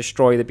actually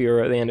destroy the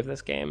Bureau at the end of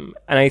this game.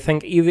 And I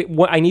think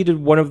I needed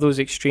one of those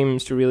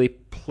extremes to really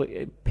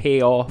pay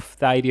off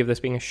the idea of this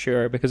being a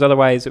shooter, because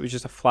otherwise it was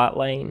just a flat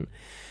line.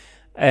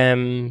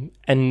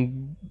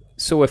 And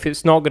so if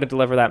it's not going to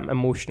deliver that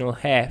emotional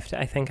heft,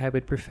 I think I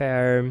would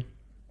prefer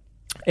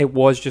it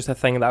was just a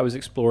thing that I was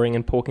exploring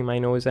and poking my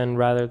nose in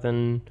rather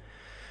than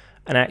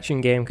an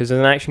action game, because in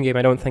an action game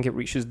I don't think it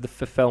reaches the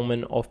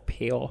fulfillment of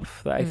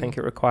payoff that I think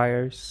it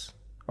requires,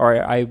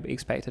 or I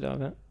expected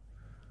of it.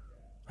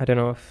 I don't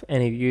know if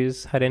any of you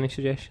had any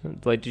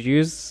suggestions. Like,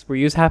 were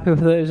you happy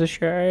with it as a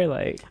shooter?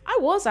 Like, I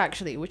was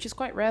actually, which is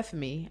quite rare for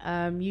me.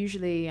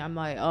 Usually I'm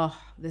like, oh,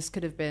 this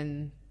could have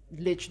been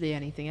literally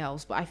anything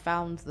else, but I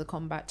found the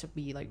combat to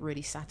be like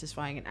really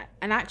satisfying,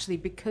 and actually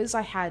because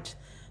I had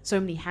so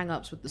many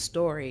hang-ups with the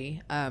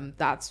story,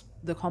 that's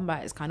the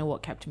combat is kind of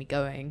what kept me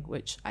going,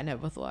 which I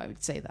never thought I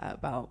would say that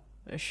about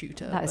a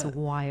shooter. That is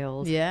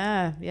wild.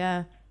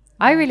 Yeah.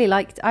 I really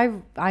liked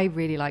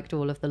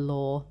all of the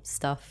lore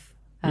stuff.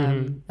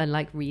 And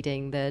like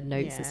reading the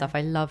notes and stuff.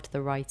 I loved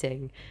the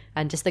writing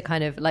and just the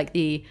kind of like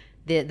the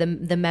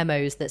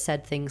memos that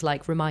said things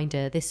like,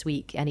 reminder, this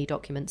week any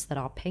documents that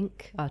are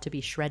pink are to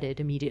be shredded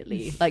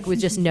immediately, like with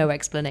just no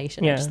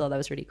explanation. I just thought that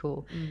was really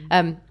cool.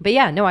 But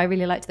yeah, no, I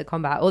really liked the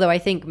combat, although I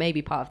think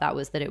maybe part of that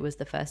was that it was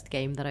the first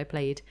game that I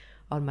played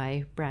on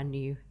my brand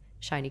new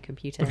shiny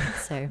computer.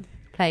 So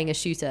playing a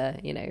shooter,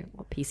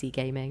 PC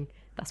gaming,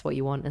 that's what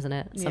you want, isn't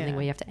it? Something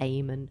where you have to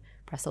aim and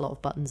press a lot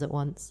of buttons at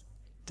once.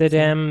 Did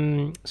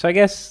so I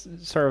guess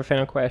sort of a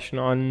final question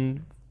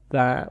on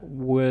that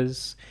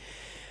was,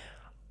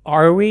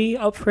 are we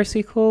up for a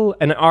sequel,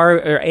 and are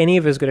any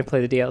of us going to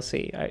play the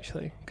DLC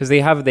actually? Because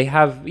they have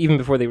even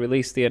before they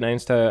released, they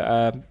announced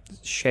a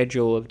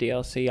schedule of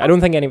DLC. I don't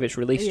think any of it's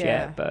released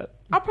yet, but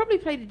I'll probably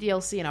play the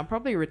DLC and I'll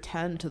probably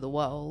return to the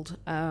world.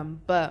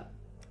 But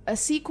a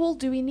sequel,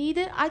 do we need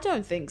it? I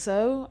don't think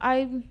so.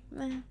 I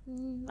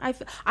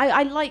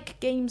like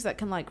games that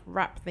can like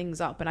wrap things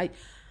up, and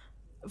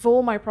for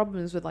all my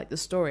problems with like the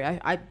story,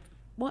 I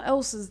what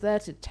else is there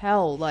to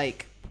tell,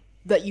 like,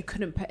 that you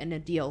couldn't put in a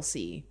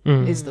DLC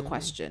is the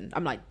question.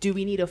 I'm like, do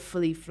we need a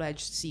fully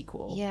fledged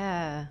sequel?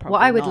 Yeah. Probably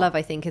what I would not. love,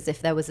 I think, is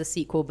if there was a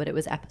sequel but it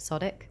was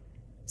episodic.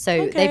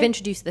 So they've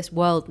introduced this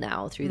world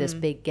now through this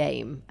big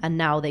game, and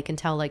now they can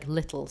tell like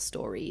little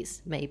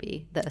stories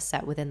maybe that are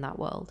set within that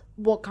world.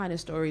 What kind of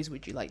stories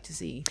would you like to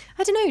see?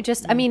 I don't know,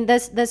 just I mean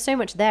there's so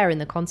much there in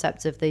the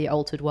concepts of the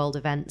altered world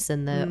events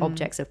and the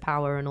objects of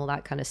power and all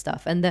that kind of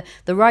stuff. And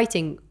the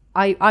writing,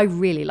 I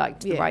really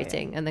liked the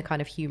writing and the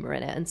kind of humor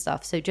in it and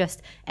stuff. So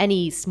just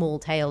any small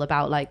tale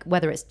about like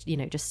whether it's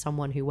just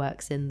someone who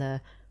works in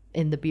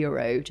the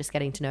bureau, just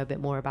getting to know a bit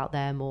more about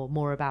them or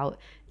more about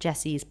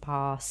Jesse's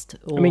past.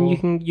 Or... I mean,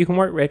 you can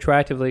work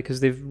retroactively because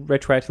they've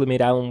retroactively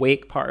made Alan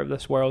Wake part of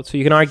this world. So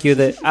you can argue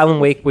that Alan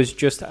Wake was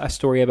just a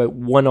story about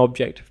one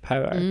object of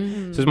power.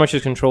 So as much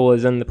as Control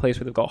is in the place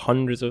where they've got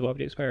hundreds of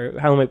objects of power,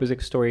 Alan Wake was a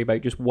story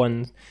about just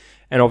one.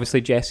 And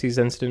obviously Jesse's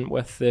incident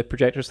with the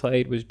projector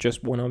slide was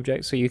just one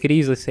object. So you could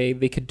easily say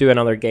they could do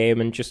another game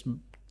and just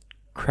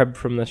crib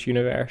from this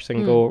universe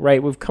and go,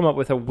 right, we've come up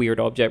with a weird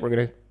object, we're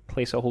going to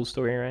place a whole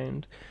story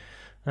around.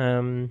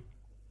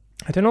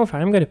 I don't know if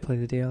I'm going to play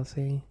the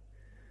DLC.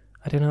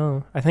 I don't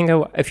know. I think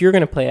if you're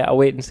going to play it, I'll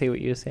wait and see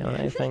what you say on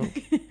it.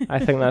 I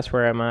think that's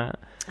where I'm at.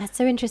 That's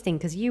so interesting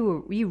because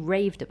you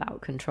raved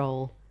about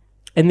Control.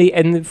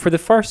 For the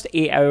first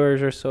 8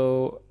 hours or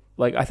so,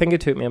 like I think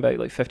it took me about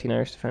like 15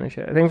 hours to finish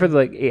it. I think for the,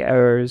 like 8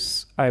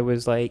 hours, I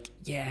was like,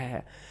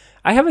 yeah.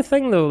 I have a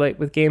thing though, like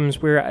with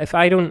games where if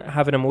I don't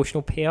have an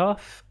emotional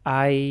payoff,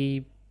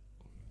 I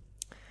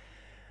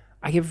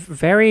get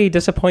very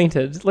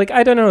disappointed. Like,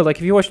 I don't know, like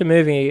if you watch a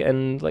movie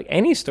and like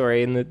any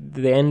story and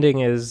the ending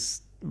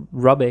is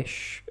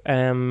rubbish,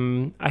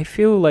 I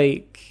feel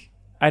like,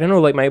 I don't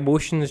know, like my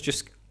emotions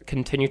just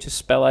continue to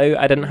spill out.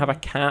 I didn't have a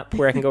cap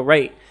where I can go,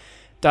 right,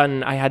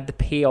 done. I had the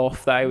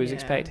payoff that I was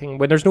expecting.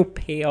 When there's no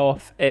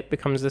payoff, it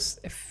becomes this,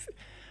 I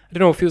don't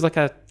know, it feels like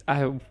a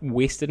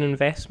wasted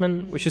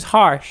investment, which is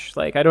harsh.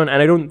 Like I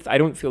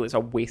don't feel it's a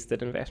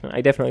wasted investment.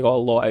 I definitely got a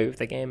lot out of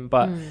the game,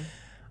 but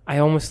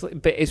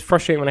but it's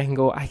frustrating when I can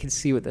go, I can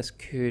see what this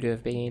could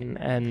have been.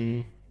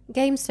 And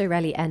games so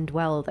rarely end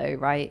well though,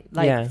 right?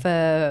 Like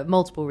for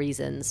multiple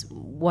reasons,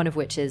 one of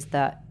which is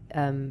that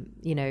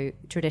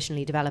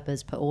traditionally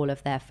developers put all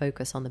of their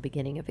focus on the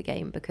beginning of a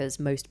game because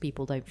most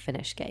people don't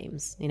finish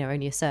games.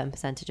 Only a certain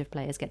percentage of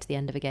players get to the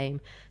end of a game,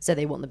 so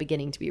they want the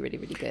beginning to be really,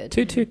 really good.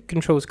 To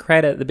Control's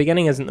credit, the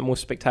beginning isn't the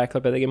most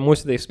spectacular bit of the game.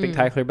 Most of the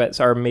spectacular bits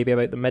are maybe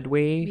about the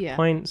midway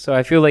point. So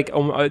I feel like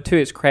to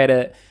its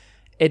credit,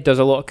 it does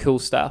a lot of cool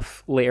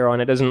stuff later on.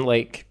 It doesn't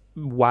like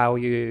wow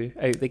you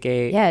out the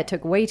gate. Yeah, it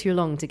took way too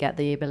long to get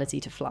the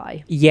ability to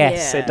fly.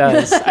 Yes, it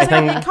does. I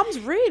think it comes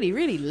really,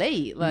 really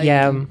late. Like,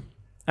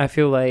 I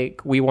feel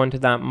like we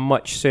wanted that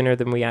much sooner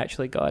than we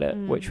actually got it,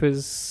 which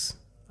was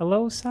a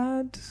little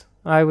sad.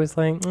 I was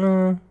like,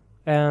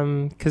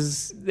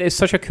 because it's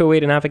such a cool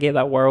way to navigate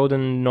that world,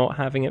 and not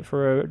having it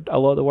for a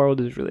lot of the world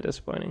is really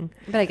disappointing.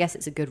 But I guess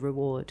it's a good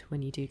reward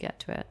when you do get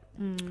to it.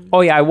 Oh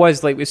yeah, I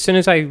was like, as soon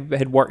as I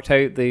had worked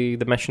out the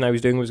mission I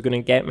was doing was going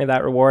to get me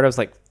that reward, I was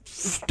like,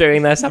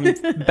 doing this, I'm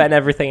betting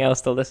everything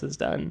else till this is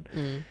done.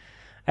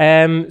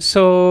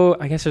 So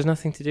I guess there's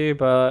nothing to do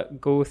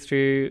but go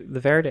through the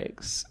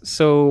verdicts.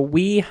 So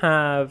we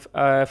have,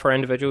 for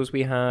individuals,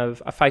 we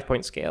have a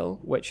 5-point scale,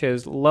 which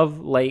is love,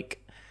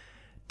 like,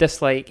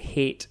 dislike,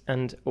 hate,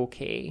 and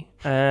okay.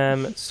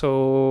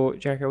 So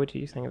Jerica, what did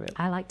you think of it?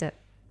 I liked it.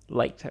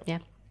 Liked it. Yeah.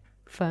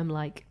 Firm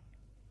like.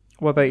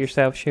 What about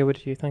yourself, Shay? What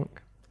did you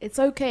think? It's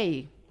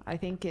okay. I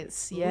think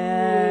it's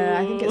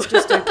I think it's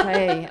just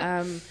okay.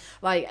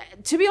 Like,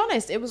 to be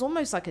honest, it was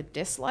almost like a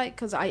dislike,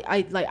 because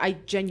I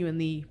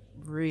genuinely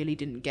really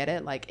didn't get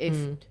it. Like, if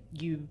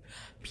you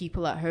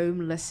people at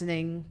home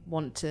listening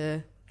want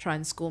to try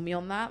and school me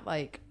on that,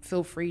 like,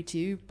 feel free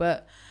to.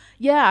 But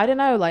yeah, I don't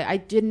know. Like, I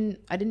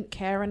didn't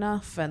care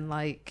enough, and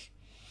like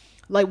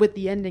with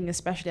the ending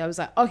especially, I was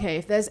like, okay,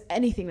 if there's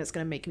anything that's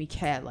gonna make me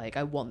care, like,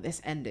 I want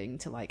this ending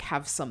to like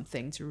have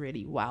something to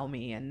really wow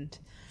me, and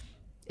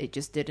it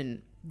just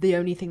didn't. The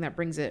only thing that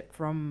brings it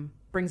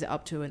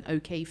up to an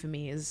okay for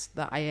me is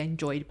that I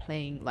enjoyed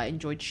playing, like,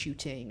 enjoyed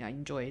shooting, I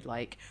enjoyed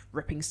like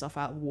ripping stuff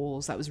out of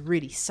walls. That was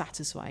really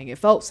satisfying. It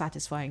felt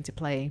satisfying to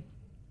play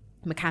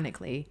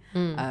mechanically.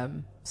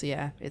 So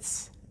yeah,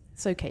 it's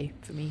okay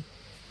for me.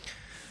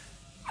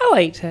 I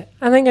liked it.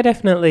 I think I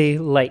definitely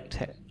liked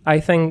it. I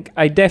think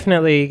I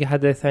definitely had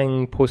the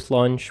thing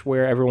post-launch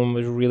where everyone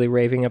was really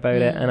raving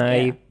about it, and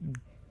I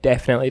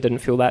definitely didn't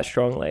feel that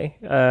strongly.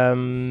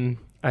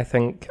 I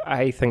think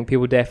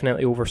people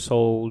definitely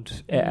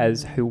oversold it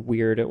as how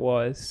weird it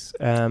was.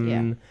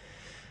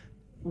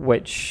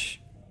 Which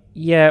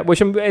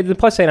I'm, the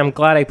plus side, I'm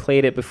glad I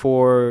played it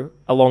before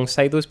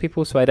alongside those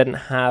people, so I didn't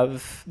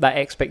have that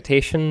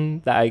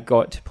expectation that I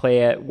got to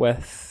play it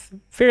with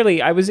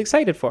fairly. I was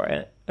excited for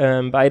it,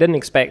 but I didn't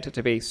expect it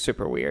to be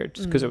super weird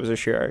because it was a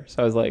shooter.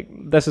 So I was like,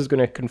 this is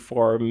going to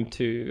conform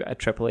to a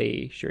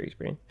AAA shooter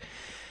experience.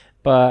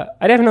 But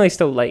I definitely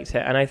still liked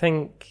it, and I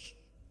think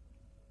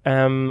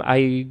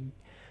I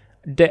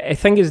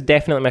think it's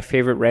definitely my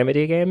favorite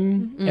Remedy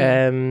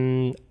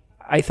game.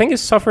 I think it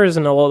suffers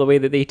in a lot of the way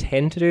that they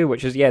tend to do,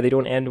 which is, they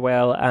don't end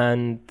well,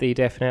 and they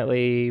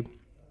definitely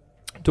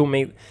don't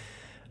make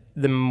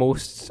the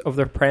most of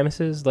their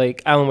premises.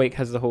 Like, Alan Wake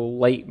has the whole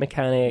light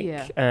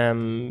mechanic.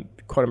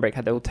 Quantum Break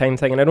had the whole time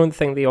thing, and I don't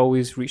think they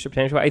always reach their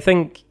potential. I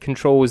think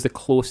Control is the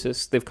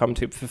closest they've come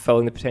to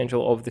fulfilling the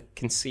potential of the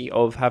conceit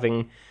of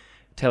having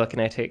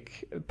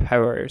telekinetic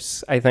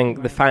powers. I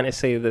think the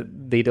fantasy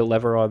that they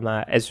deliver on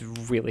that is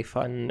really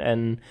fun,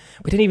 and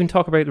we didn't even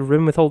talk about the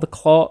room with all the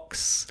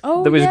clocks.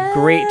 That was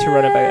great to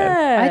run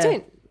about.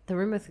 The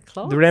room with the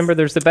clocks? Remember,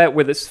 there's the bit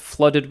where it's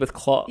flooded with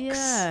clocks.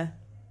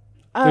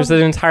 There's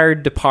an entire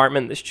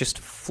department that's just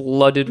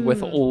flooded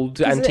with old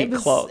antique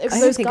clocks. It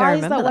was those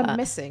guys that went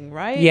missing,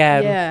 right?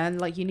 Yeah,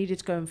 and like you needed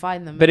to go and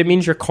find them. But it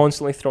means you're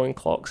constantly throwing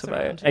clocks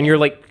about, and you're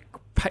like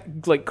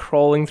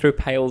crawling through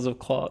piles of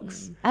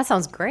clocks. That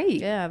sounds great.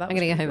 Yeah, I'm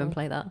gonna go home and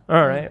play that.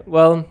 All right.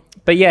 Well,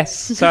 but yes.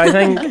 So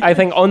I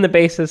think on the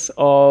basis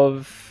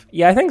of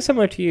I think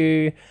similar to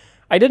you,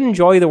 I did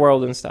enjoy the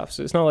world and stuff.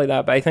 So it's not like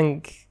that. But I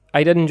think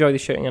I did enjoy the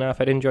shooting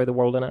enough. I did enjoy the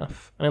world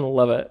enough. I didn't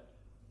love it,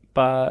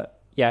 but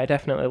I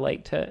definitely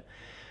liked it.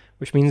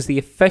 Which means the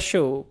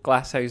official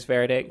Glasshouse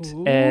verdict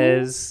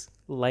is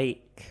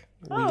like.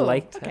 We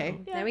liked it.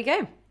 Yeah. There we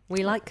go.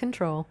 We like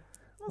Control.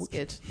 That's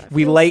good.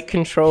 We like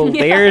Control.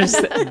 There's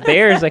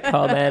a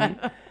comment.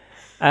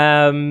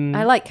 I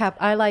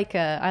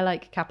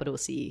like capital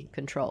C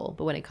Control,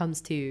 but when it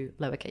comes to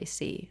lowercase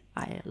c,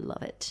 I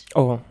love it.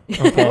 Oh,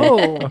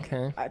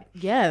 okay.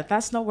 Okay.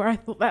 That's not where I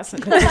thought that's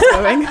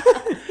going.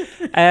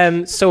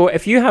 So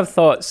if you have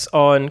thoughts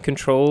on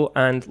Control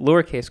and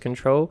lowercase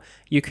Control,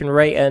 you can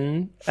write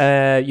in.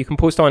 You can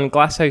post on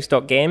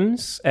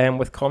glasshouse.games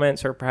with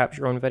comments or perhaps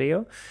your own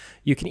video.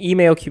 You can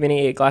email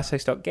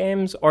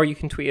community@glasshouse.games, or you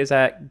can tweet us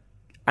at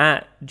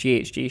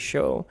GHG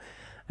Show.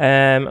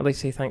 I'd like to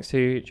say thanks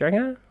to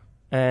Jerica,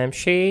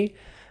 Shay,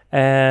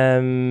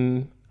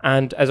 and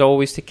as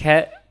always to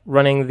Kit,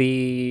 running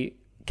the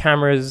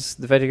cameras,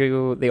 the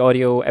video, the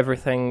audio,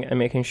 everything, and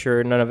making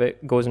sure none of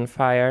it goes on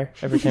fire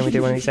every time we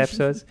do one of these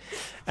episodes.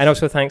 And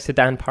also thanks to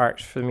Dan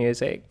Parks for the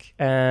music.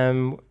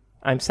 I'm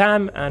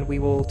Sam, and we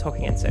will talk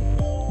again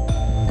soon.